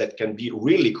 products that can be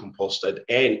really composted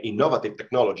and innovative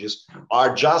technologies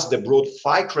are just the broad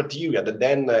 5 criteria that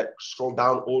then scroll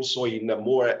down also in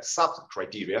more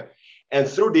sub-criteria. And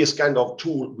through this kind of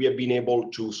tool, we have been able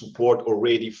to support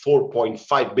already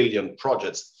 4.5 billion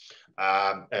projects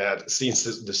since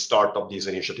the start of this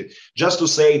initiative. Just to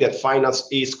say that finance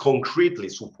is concretely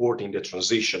supporting the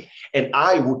transition. And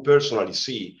I would personally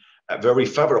see very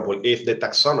favorable if the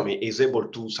taxonomy is able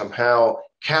to somehow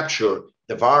capture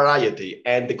the variety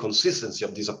and the consistency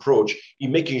of this approach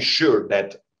in making sure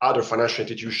that other financial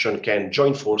institutions can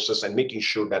join forces and making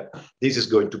sure that this is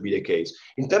going to be the case.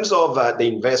 In terms of the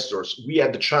investors, we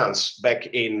had the chance back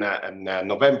in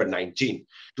November 19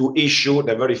 to issue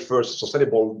the very first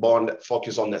sustainable bond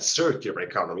focused on the circular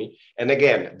economy. And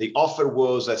again, the offer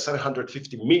was a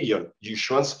 750 million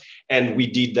issuance, and we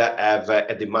did have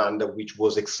a demand which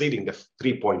was exceeding the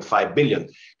 3.5 billion.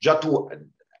 Just to,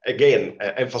 again,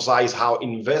 emphasize how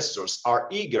investors are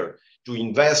eager to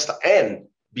invest and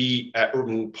be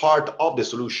part of the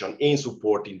solution in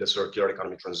supporting the circular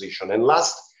economy transition. And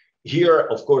last, here,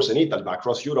 of course, in Italy, but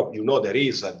across Europe, you know, there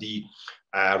is the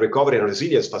recovery and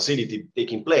resilience facility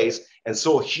taking place. And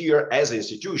so here, as an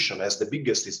institution, as the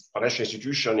biggest financial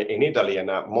institution in Italy and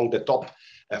among the top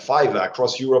 5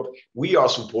 across Europe, we are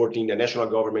supporting the national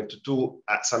government to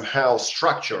somehow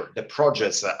structure the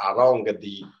projects along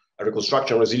the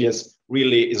reconstruction resilience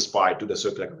really inspired to the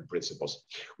circular economy principles.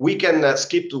 We can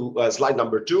skip to slide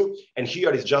number 2. And here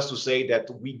is just to say that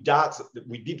we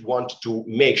did want to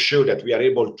make sure that we are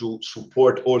able to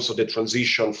support also the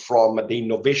transition from the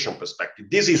innovation perspective.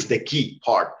 This is the key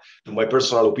part, to my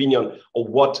personal opinion, of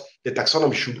what the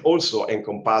taxonomy should also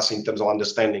encompass in terms of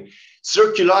understanding.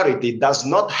 Circularity does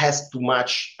not have too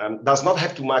much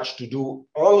to do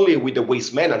only with the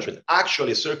waste management.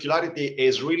 Actually, circularity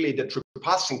is really the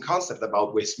passing concept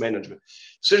about waste management.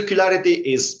 Circularity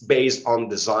is based on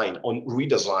design, on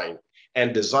redesign,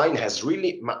 and design has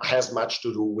much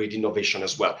to do with innovation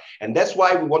as well. And that's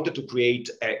why we wanted to create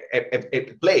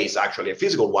a place, actually a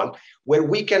physical one, where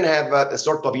we can have a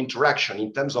sort of interaction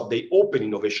in terms of the open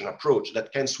innovation approach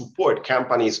that can support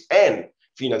companies and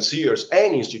financiers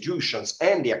and institutions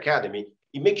and the academy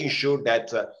in making sure that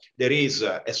there is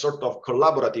a sort of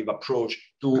collaborative approach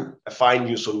to find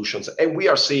new solutions. And we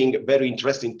are seeing very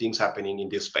interesting things happening in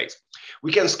this space.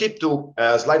 We can skip to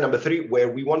slide number 3,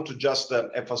 where we want to just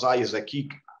emphasize a key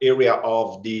area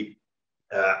of the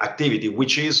activity,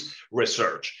 which is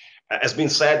research. Has been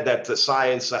said that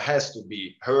science has to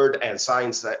be heard, and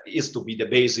science is to be the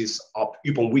basis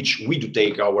upon which we do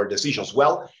take our decisions.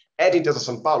 Well, at Intesa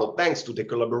Sanpaolo, thanks to the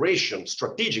collaboration,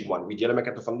 strategic one, with the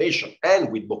Levick Foundation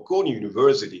and with Bocconi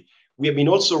University, we have been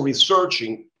also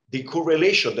researching the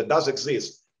correlation that does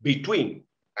exist between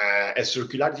a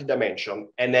circularity dimension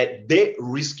and a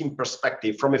de-risking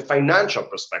perspective from a financial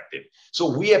perspective.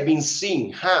 So we have been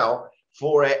seeing how,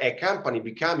 for a company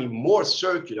becoming more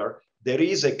circular, there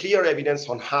is a clear evidence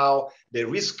on how the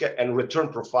risk and return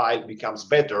profile becomes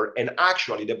better. And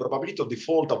actually, the probability of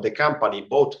default of the company,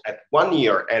 both at 1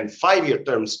 year and 5-year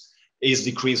terms, is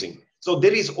decreasing. So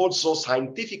there is also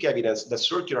scientific evidence that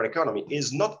circular economy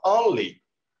is not only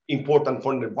important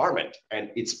for the environment, and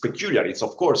it's peculiar. It's,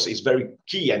 of course, it's very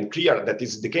key and clear that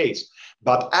this is the case.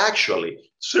 But actually,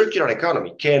 circular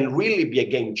economy can really be a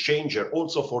game changer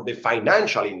also for the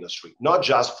financial industry, not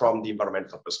just from the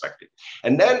environmental perspective.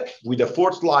 And then with the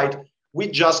 4th slide, we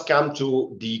just come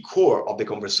to the core of the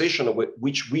conversation,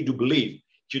 which we do believe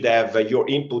should have your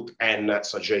input and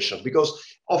suggestions. Because,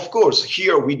 of course,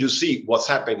 here we do see what's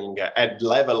happening at the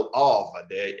level of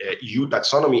the EU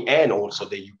taxonomy and also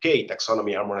the UK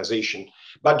taxonomy harmonization.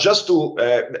 But just to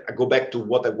go back to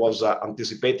what I was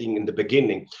anticipating in the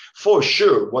beginning, for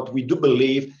sure, what we do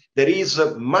believe, there is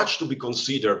much to be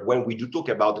considered when we do talk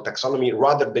about the taxonomy,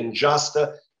 rather than just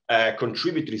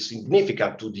contributing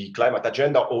significant to the climate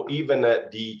agenda, or even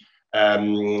the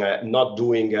not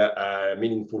doing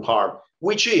meaningful harm,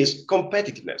 which is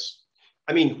competitiveness.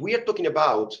 I mean, we are talking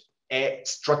about a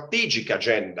strategic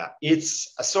agenda.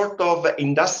 It's a sort of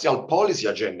industrial policy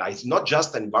agenda. It's not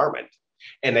just environment.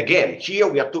 And again, here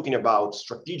we are talking about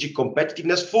strategic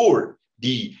competitiveness for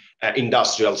the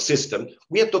industrial system.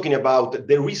 We are talking about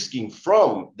the risking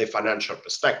from the financial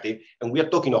perspective. And we are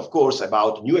talking, of course,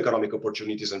 about new economic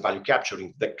opportunities and value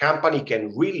capturing. The company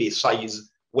can really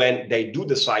seize when they do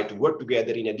decide to work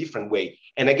together in a different way.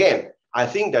 And again, I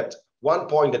think that one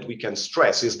point that we can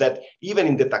stress is that even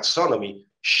in the taxonomy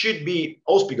should be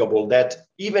auspicable that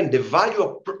even the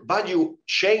value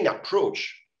chain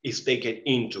approach is taken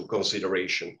into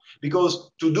consideration.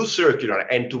 Because to do circular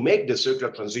and to make the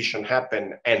circular transition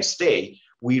happen and stay,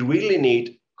 we really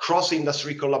need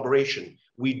cross-industry collaboration.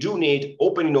 We do need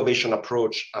open innovation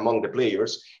approach among the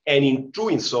players. And in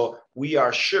doing so, we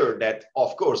are sure that,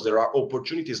 of course, there are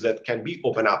opportunities that can be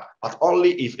opened up, but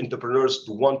only if entrepreneurs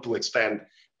do want to expand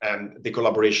the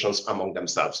collaborations among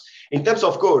themselves. In terms,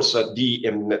 of course, the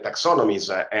taxonomies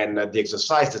and the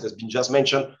exercise that has been just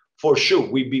mentioned, for sure,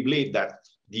 we believe that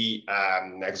the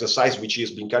exercise which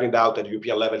is being carried out at the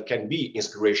European level can be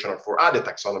inspirational for other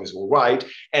taxonomies worldwide.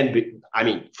 And I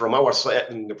mean, from our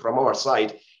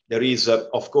side, there is,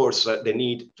 of course, the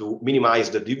need to minimize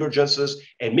the divergences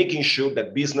and making sure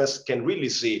that business can really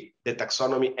see the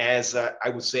taxonomy as, I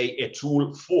would say, a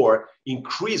tool for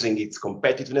increasing its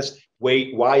competitiveness,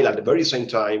 while at the very same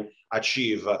time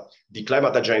achieve the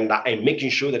climate agenda and making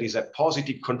sure there is a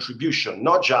positive contribution,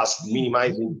 not just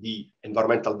minimizing the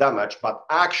environmental damage, but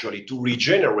actually to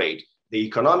regenerate the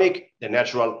economic, the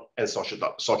natural, and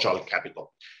social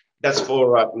capital. That's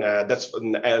all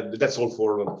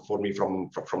for me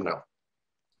from now.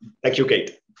 Thank you,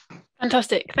 Kate.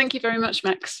 Fantastic. Thank you very much,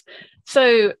 Max.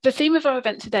 So the theme of our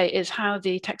event today is how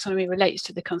the taxonomy relates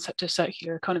to the concept of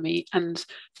circular economy. And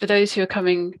for those who are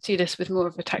coming to this with more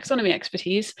of a taxonomy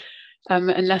expertise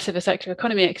and less of a circular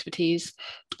economy expertise,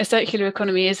 a circular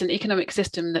economy is an economic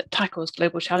system that tackles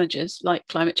global challenges like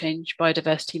climate change,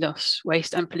 biodiversity loss,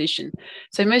 waste and pollution.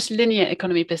 So most linear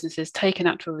economy businesses take a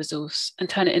natural resource and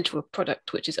turn it into a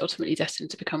product which is ultimately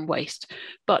destined to become waste.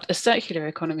 But a circular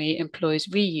economy employs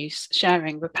reuse,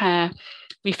 sharing, repair,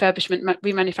 refurbishment,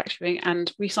 remanufacturing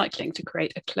and recycling to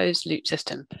create a closed loop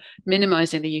system,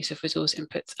 minimizing the use of resource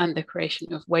inputs and the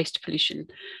creation of waste, pollution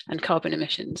and carbon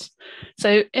emissions.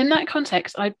 So in that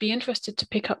context, I'd be interested to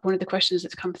pick up one of the questions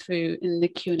that's come through in the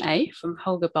Q&A from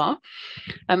Holger Barr.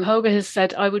 Holger has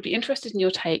said, I would be interested in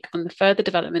your take on the further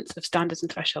developments of standards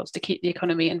and thresholds to keep the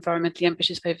economy environmentally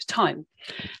ambitious over time.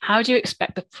 How do you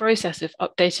expect the process of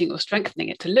updating or strengthening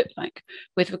it to look like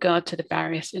with regard to the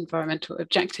various environmental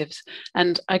objectives?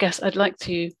 And I guess I'd like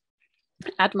to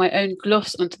add my own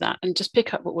gloss onto that and just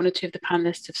pick up what one or two of the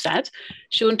panelists have said.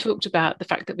 Sean talked about the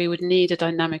fact that we would need a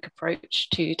dynamic approach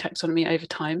to taxonomy over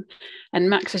time. And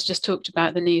Max has just talked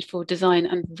about the need for design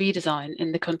and redesign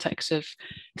in the context of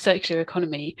circular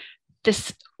economy.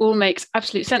 This all makes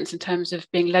absolute sense in terms of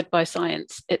being led by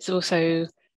science. It's also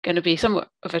going to be somewhat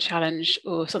of a challenge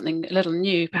or something a little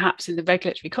new, perhaps in the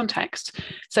regulatory context.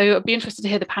 So I'd be interested to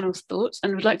hear the panel's thoughts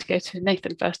and would like to go to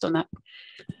Nathan first on that.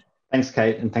 Thanks,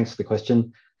 Kate, and thanks for the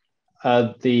question.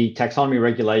 The taxonomy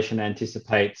regulation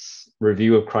anticipates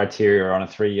review of criteria on a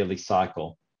 3-yearly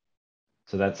cycle.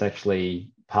 So that's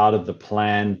actually part of the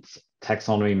planned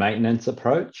taxonomy maintenance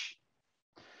approach.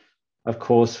 Of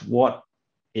course, what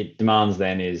it demands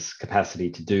then is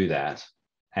capacity to do that.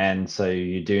 And so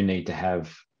you do need to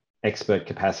have expert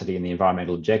capacity in the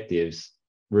environmental objectives,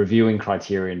 reviewing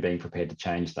criteria and being prepared to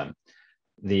change them.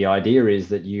 The idea is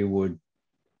that you would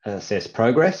assess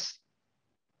progress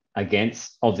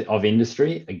of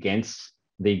industry against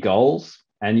the goals,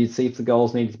 and you'd see if the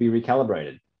goals need to be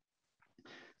recalibrated.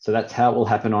 So that's how it will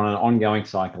happen on an ongoing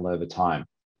cycle over time.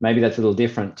 Maybe that's a little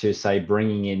different to, say,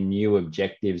 bringing in new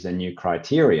objectives and new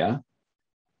criteria,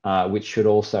 which should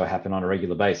also happen on a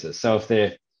regular basis. So if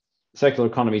the circular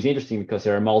economy is interesting because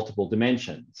there are multiple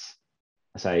dimensions,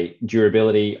 say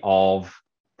durability of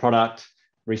product,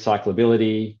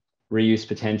 recyclability, reuse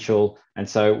potential. And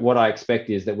so what I expect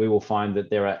is that we will find that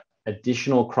there are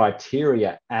additional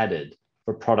criteria added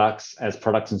for products as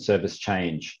products and service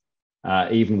change,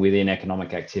 even within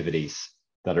economic activities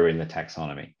that are in the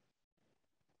taxonomy.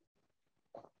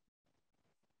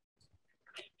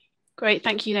 Great,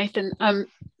 thank you, Nathan.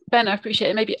 Ben, I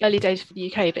appreciate it. Maybe early days for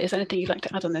the UK, but is there anything you'd like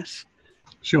to add on this?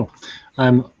 Sure.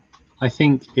 I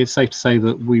think it's safe to say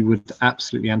that we would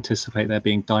absolutely anticipate there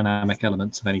being dynamic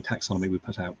elements of any taxonomy we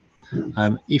put out.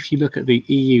 If you look at the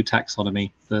EU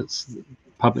taxonomy that's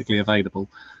publicly available,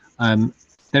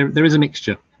 there is a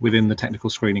mixture within the technical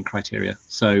screening criteria.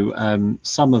 So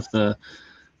some of the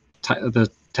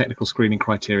technical screening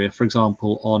criteria, for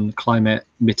example, on climate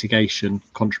mitigation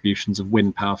contributions of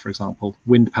wind power, for example,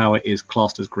 wind power is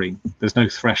classed as green. There's no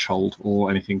threshold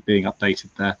or anything being updated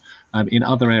there. In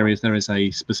other areas, there is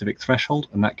a specific threshold,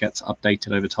 and that gets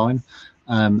updated over time.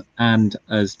 And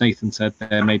as Nathan said,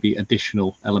 there may be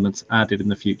additional elements added in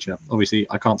the future. Obviously,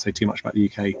 I can't say too much about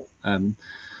the UK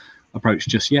approach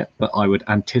just yet, but I would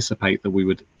anticipate that we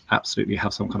would absolutely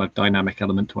have some kind of dynamic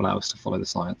element to allow us to follow the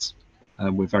science.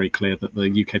 We're very clear that the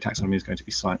UK taxonomy is going to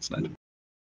be science-led.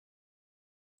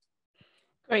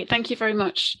 Great, thank you very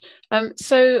much.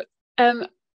 Another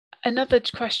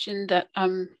question that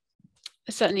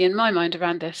certainly in my mind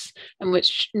around this, and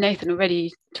which Nathan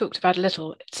already talked about a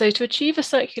little. So to achieve a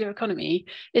circular economy,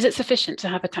 is it sufficient to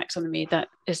have a taxonomy that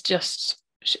is just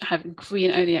having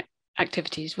green only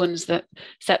activities, ones that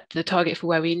set the target for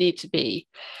where we need to be.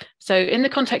 So in the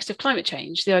context of climate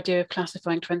change, the idea of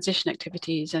classifying transition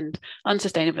activities and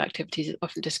unsustainable activities is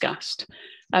often discussed.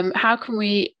 How can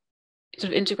we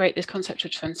sort of integrate this concept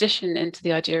of transition into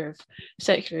the idea of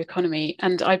circular economy?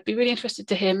 And I'd be really interested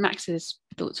to hear Max's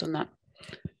thoughts on that.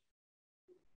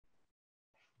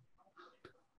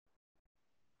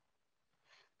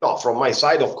 No, from my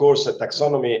side, of course,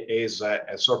 taxonomy is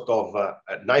a sort of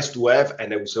nice to have,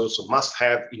 and it was also must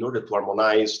have in order to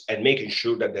harmonize and making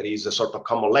sure that there is a sort of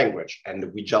common language.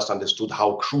 And we just understood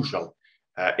how crucial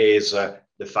is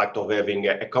the fact of having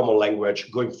a common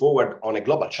language going forward on a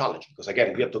global challenge. Because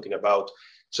again, we are talking about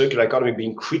circular economy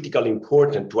being critically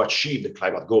important to achieve the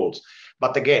climate goals.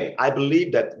 But again, I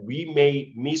believe that we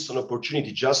may miss an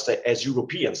opportunity just as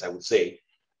Europeans, I would say,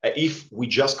 if we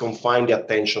just confine the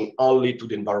attention only to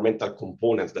the environmental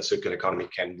components that circular economy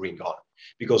can bring on.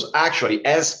 Because actually,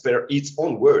 as per its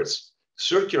own words,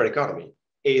 circular economy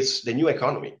is the new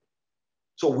economy.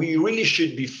 So we really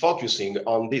should be focusing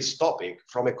on this topic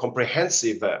from a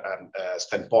comprehensive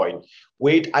standpoint,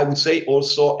 with, I would say,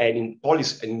 also an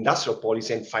industrial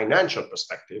policy and financial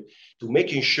perspective, to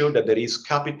making sure that there is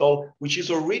capital which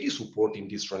is already supporting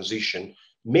this transition,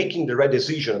 making the right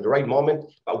decision at the right moment,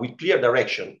 but with clear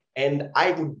direction. And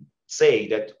I would say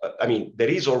that, there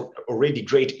is already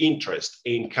great interest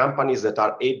in companies that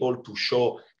are able to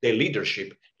show their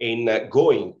leadership in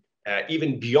going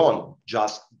even beyond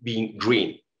just being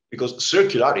green, because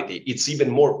circularity, it's even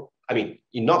more,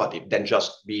 innovative than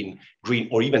just being green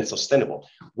or even sustainable.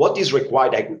 What is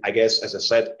required, I guess, as I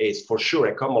said, is for sure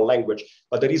a common language,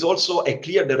 but there is also a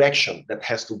clear direction that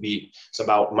has to be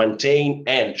somehow maintained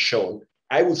and shown.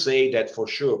 I would say that for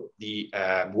sure, the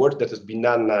work that has been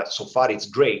done so far is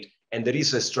great. And there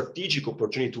is a strategic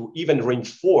opportunity to even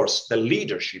reinforce the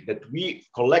leadership that we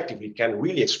collectively can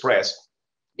really express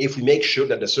if we make sure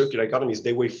that the circular economy is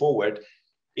the way forward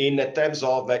in terms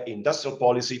of industrial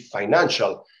policy,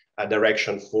 financial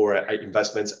direction for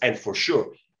investments, and for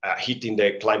sure, hitting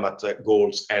the climate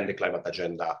goals and the climate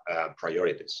agenda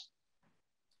priorities.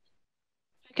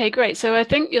 Okay, great. So I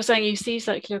think you're saying you see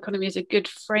circular economy as a good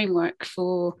framework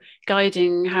for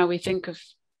guiding how we think of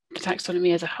the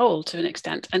taxonomy as a whole to an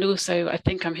extent. And also, I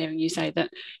think I'm hearing you say that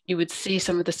you would see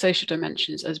some of the social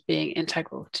dimensions as being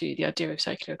integral to the idea of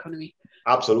circular economy.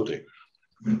 Absolutely.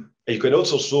 You can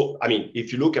also,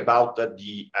 if you look about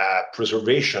the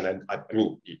preservation, and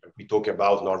we talk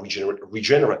about now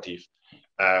regenerative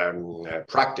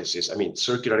practices.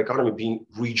 Circular economy being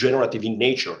regenerative in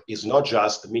nature is not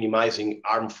just minimizing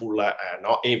harmful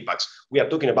impacts. We are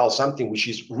talking about something which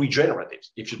is regenerative.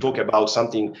 If you talk about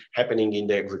something happening in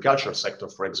the agricultural sector,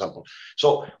 for example.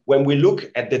 So when we look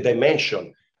at the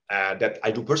dimension that I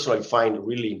do personally find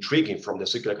really intriguing from the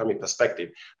circular economy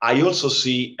perspective, I also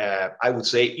see, I would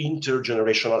say,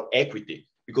 intergenerational equity,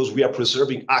 because we are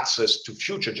preserving access to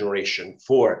future generation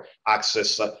for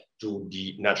access to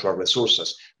the natural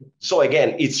resources. So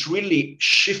again, it's really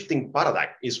shifting paradigm.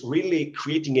 It's really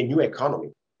creating a new economy.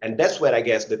 And that's where I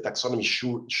guess the taxonomy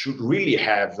should really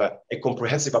have a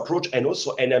comprehensive approach, and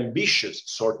also an ambitious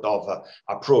sort of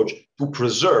approach to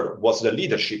preserve what the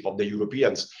leadership of the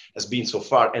Europeans has been so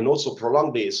far, and also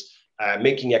prolong this,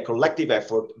 making a collective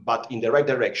effort, but in the right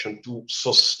direction, to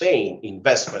sustain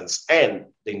investments and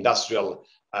the industrial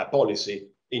policy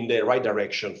in the right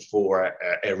direction for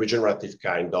a regenerative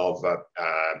kind of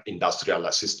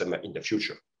industrial system in the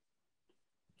future.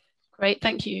 Great,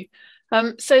 thank you.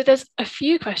 So there's a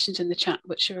few questions in the chat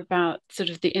which are about sort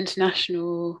of the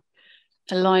international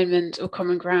alignment or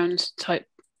common ground type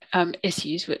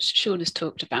issues, which Sean has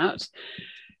talked about.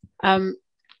 I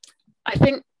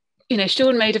think,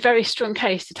 Sean made a very strong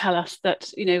case to tell us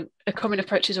that, a common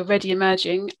approach is already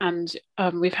emerging, and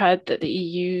we've heard that the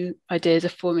EU ideas are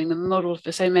forming the model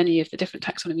for so many of the different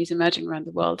taxonomies emerging around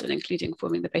the world, and including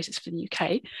forming the basis for the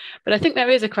UK. But I think there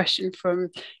is a question from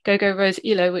Gogo Rose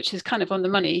Elo, which is kind of on the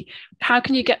money. How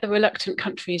can you get the reluctant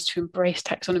countries to embrace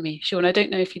taxonomy? Sean, I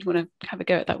don't know if you'd want to have a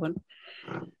go at that one.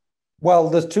 Well,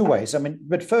 there's two ways.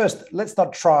 But first, let's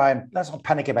not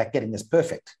panic about getting this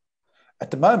perfect.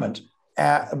 At the moment,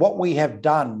 what we have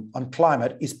done on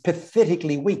climate is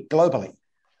pathetically weak globally.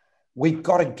 We've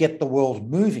got to get the world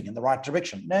moving in the right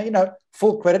direction. Now,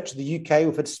 full credit to the UK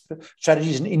with its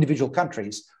strategies in individual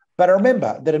countries. But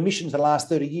remember that emissions in the last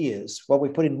 30 years, we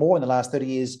put in more in the last 30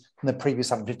 years than the previous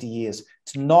 150 years.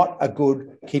 It's not a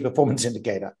good key performance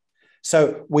indicator.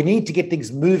 So we need to get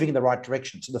things moving in the right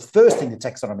direction. So the first thing the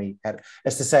taxonomy had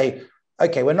is to say,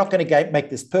 okay, we're not going to make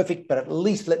this perfect, but at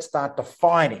least let's start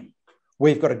defining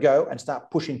where we've got to go and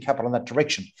start pushing capital in that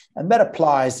direction. And that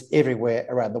applies everywhere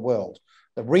around the world.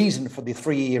 The reason for the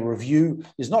 3-year review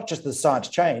is not just the science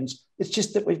change, it's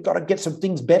just that we've got to get some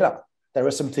things better. There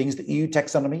are some things that EU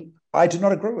taxonomy I do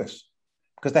not agree with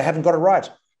because they haven't got it right.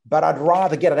 But I'd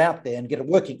rather get it out there and get it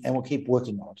working, and we'll keep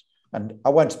working on it. And I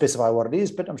won't specify what it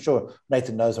is, but I'm sure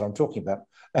Nathan knows what I'm talking about.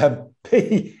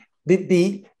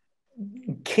 The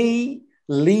key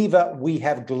lever we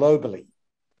have globally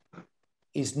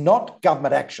is not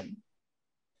government action,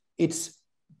 it's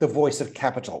the voice of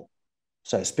capital.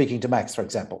 So speaking to Max, for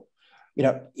example,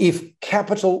 if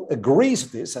capital agrees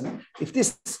with this, and if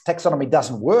this taxonomy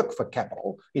doesn't work for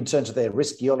capital in terms of their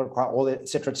risk yield, et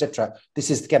cetera,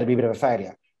 this is going to be a bit of a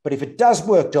failure. But if it does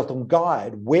work to help them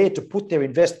guide where to put their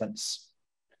investments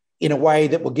in a way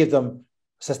that will give them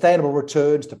sustainable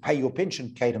returns to pay your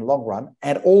pension, Kate, in the long run,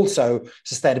 and also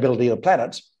sustainability of the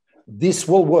planet, this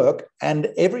will work. And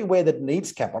everywhere that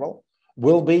needs capital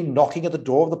will be knocking at the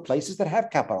door of the places that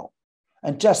have capital.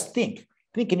 And just think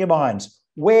in your minds,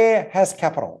 where has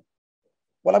capital?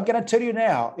 Well, I'm going to tell you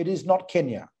now, it is not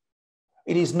Kenya.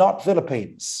 It is not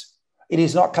Philippines. It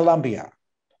is not Colombia.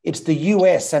 It's the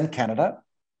US and Canada.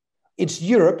 It's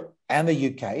Europe and the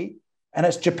UK, and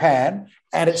it's Japan,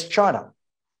 and it's China.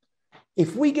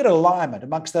 If we get alignment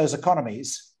amongst those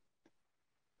economies,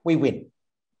 we win.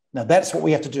 Now, that's what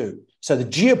we have to do. So the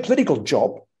geopolitical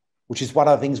job, which is one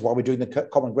of the things why we're doing the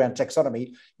Common Ground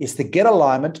Taxonomy, is to get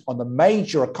alignment on the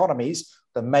major economies,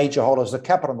 the major holders of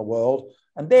capital in the world.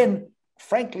 And then,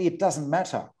 frankly, it doesn't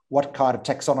matter what kind of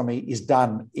taxonomy is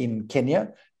done in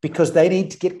Kenya, because they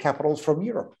need to get capitals from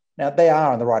Europe. Now, they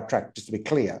are on the right track, just to be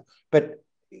clear. But,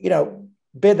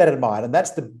 bear that in mind. And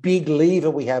that's the big lever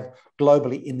we have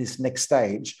globally in this next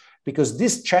stage, because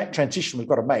this transition we've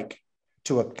got to make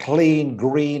to a clean,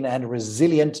 green, and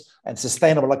resilient and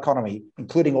sustainable economy,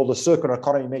 including all the circular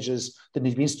economy measures that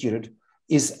need to be instituted,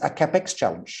 is a CapEx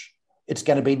challenge. It's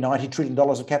going to be $90 trillion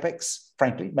of CapEx,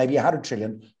 frankly, maybe $100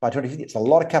 trillion by 2050. It's a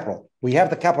lot of capital. We have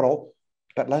the capital,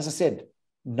 but as I said,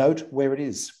 note where it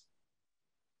is.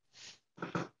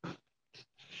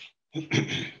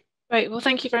 Great. Well,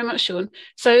 thank you very much, Sean.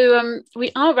 So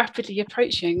we are rapidly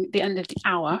approaching the end of the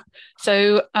hour.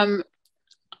 So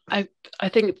I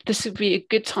think this would be a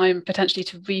good time potentially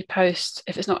to repost,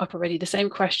 if it's not up already, the same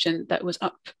question that was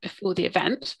up before the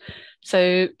event.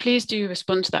 So please do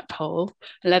respond to that poll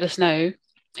and let us know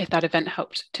if that event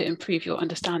helped to improve your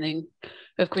understanding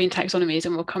of green taxonomies.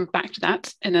 And we'll come back to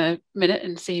that in a minute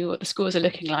and see what the scores are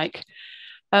looking like.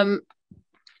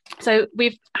 So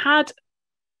we've had,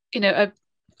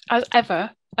 as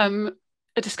ever,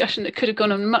 a discussion that could have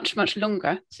gone on much, much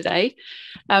longer today,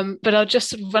 but I'll just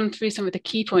sort of run through some of the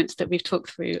key points that we've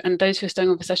talked through, and those who are staying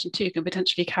on for session 2 can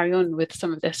potentially carry on with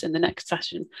some of this in the next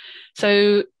session.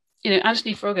 So,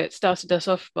 Anthony Froggatt started us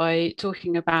off by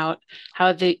talking about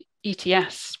how the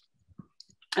ETS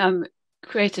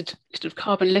created sort of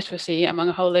carbon literacy among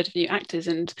a whole load of new actors,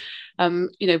 and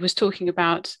was talking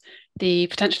about the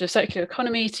potential of circular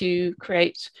economy to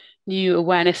create new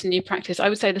awareness and new practice. I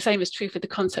would say the same is true for the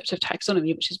concept of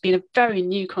taxonomy, which has been a very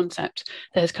new concept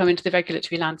that has come into the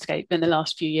regulatory landscape in the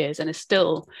last few years and is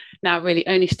still now really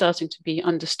only starting to be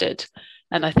understood.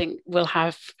 And I think will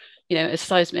have, as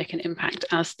seismic an impact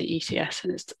as the ETS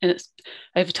and it's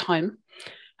over time.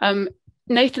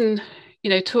 Nathan,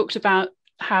 talked about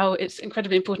how it's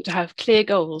incredibly important to have clear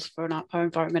goals for our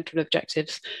environmental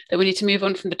objectives, that we need to move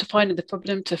on from the defining the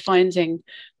problem to finding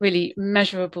really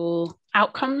measurable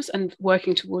outcomes and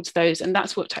working towards those. And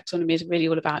that's what taxonomy is really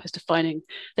all about, is defining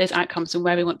those outcomes and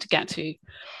where we want to get to.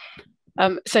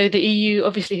 So the EU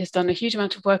obviously has done a huge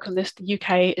amount of work on this. The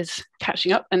UK is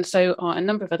catching up, and so are a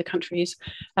number of other countries.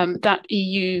 That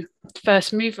EU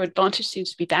first mover advantage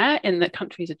seems to be there, in that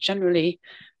countries are generally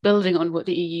building on what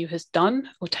the EU has done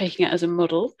or taking it as a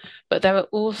model. But there are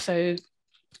also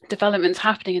developments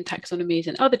happening in taxonomies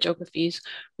in other geographies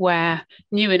where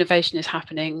new innovation is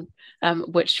happening,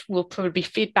 which will probably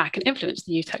feed back and influence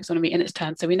the EU taxonomy in its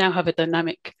turn. So we now have a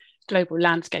dynamic global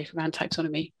landscape around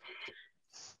taxonomy.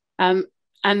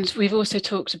 And we've also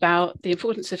talked about the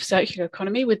importance of circular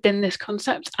economy within this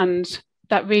concept, and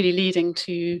that really leading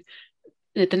to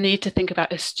the need to think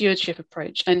about a stewardship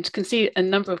approach. And can see a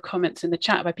number of comments in the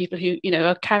chat by people who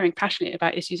are caring passionately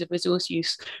about issues of resource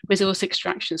use, resource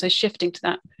extraction. So shifting to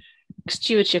that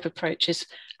stewardship approach is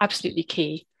absolutely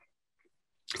key.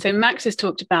 So Max has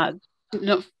talked about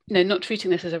not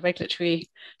treating this as a regulatory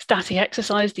static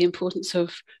exercise, the importance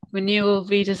of renewal,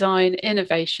 redesign,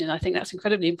 innovation. I think that's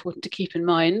incredibly important to keep in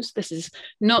mind. This is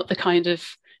not the kind of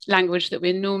language that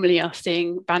we normally are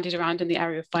seeing bandied around in the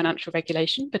area of financial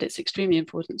regulation, but it's extremely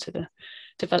important to the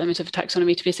development of a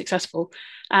taxonomy to be successful.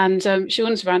 And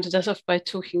Sean's rounded us off by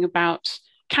talking about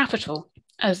capital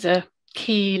as a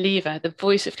key lever, the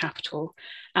voice of capital,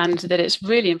 and that it's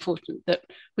really important that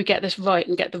we get this right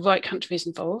and get the right countries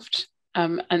involved,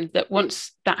 and that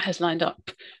once that has lined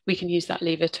up, we can use that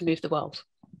lever to move the world.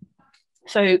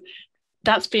 So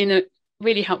that's been a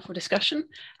really helpful discussion.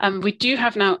 We do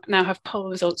have now have poll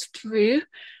results through,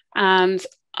 and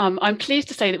I'm pleased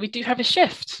to say that we do have a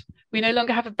shift. We no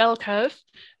longer have a bell curve.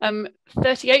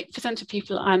 38% of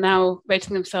people are now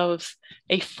rating themselves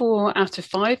a 4 out of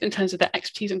 5 in terms of their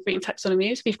expertise on green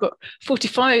taxonomies. We've got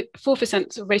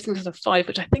 4% rating themselves a 5,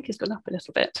 which I think has gone up a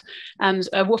little bit, and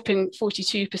a whopping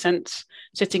 42%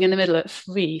 sitting in the middle at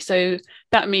 3. So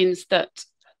that means that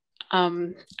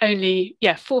only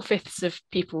 4/5 of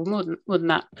people, more than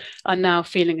that, are now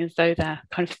feeling as though they're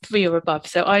kind of 3 or above.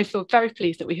 So I feel very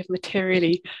pleased that we have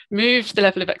materially moved the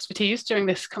level of expertise during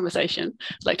this conversation.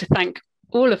 I'd like to thank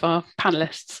all of our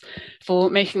panelists for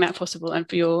making that possible and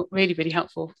for your really, really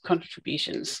helpful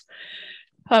contributions.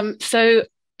 So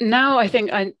now I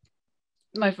think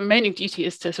my remaining duty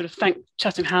is to sort of thank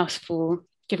Chatham House for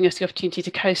giving us the opportunity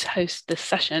to co-host this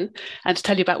session and to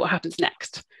tell you about what happens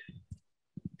next.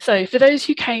 So for those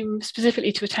who came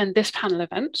specifically to attend this panel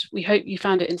event, we hope you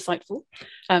found it insightful,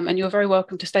 and you're very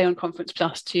welcome to stay on Conference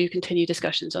Plus to continue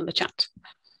discussions on the chat.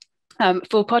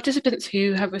 For participants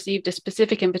who have received a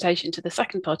specific invitation to the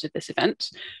second part of this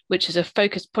event, which is a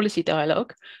focused policy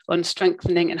dialogue on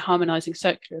strengthening and harmonising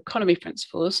circular economy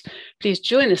principles, please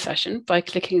join the session by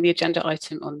clicking the agenda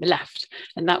item on the left,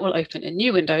 and that will open a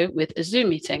new window with a Zoom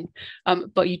meeting,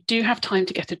 but you do have time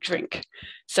to get a drink.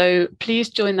 So please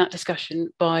join that discussion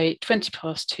by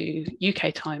 2:20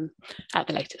 UK time at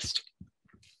the latest.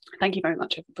 Thank you very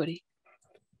much, everybody.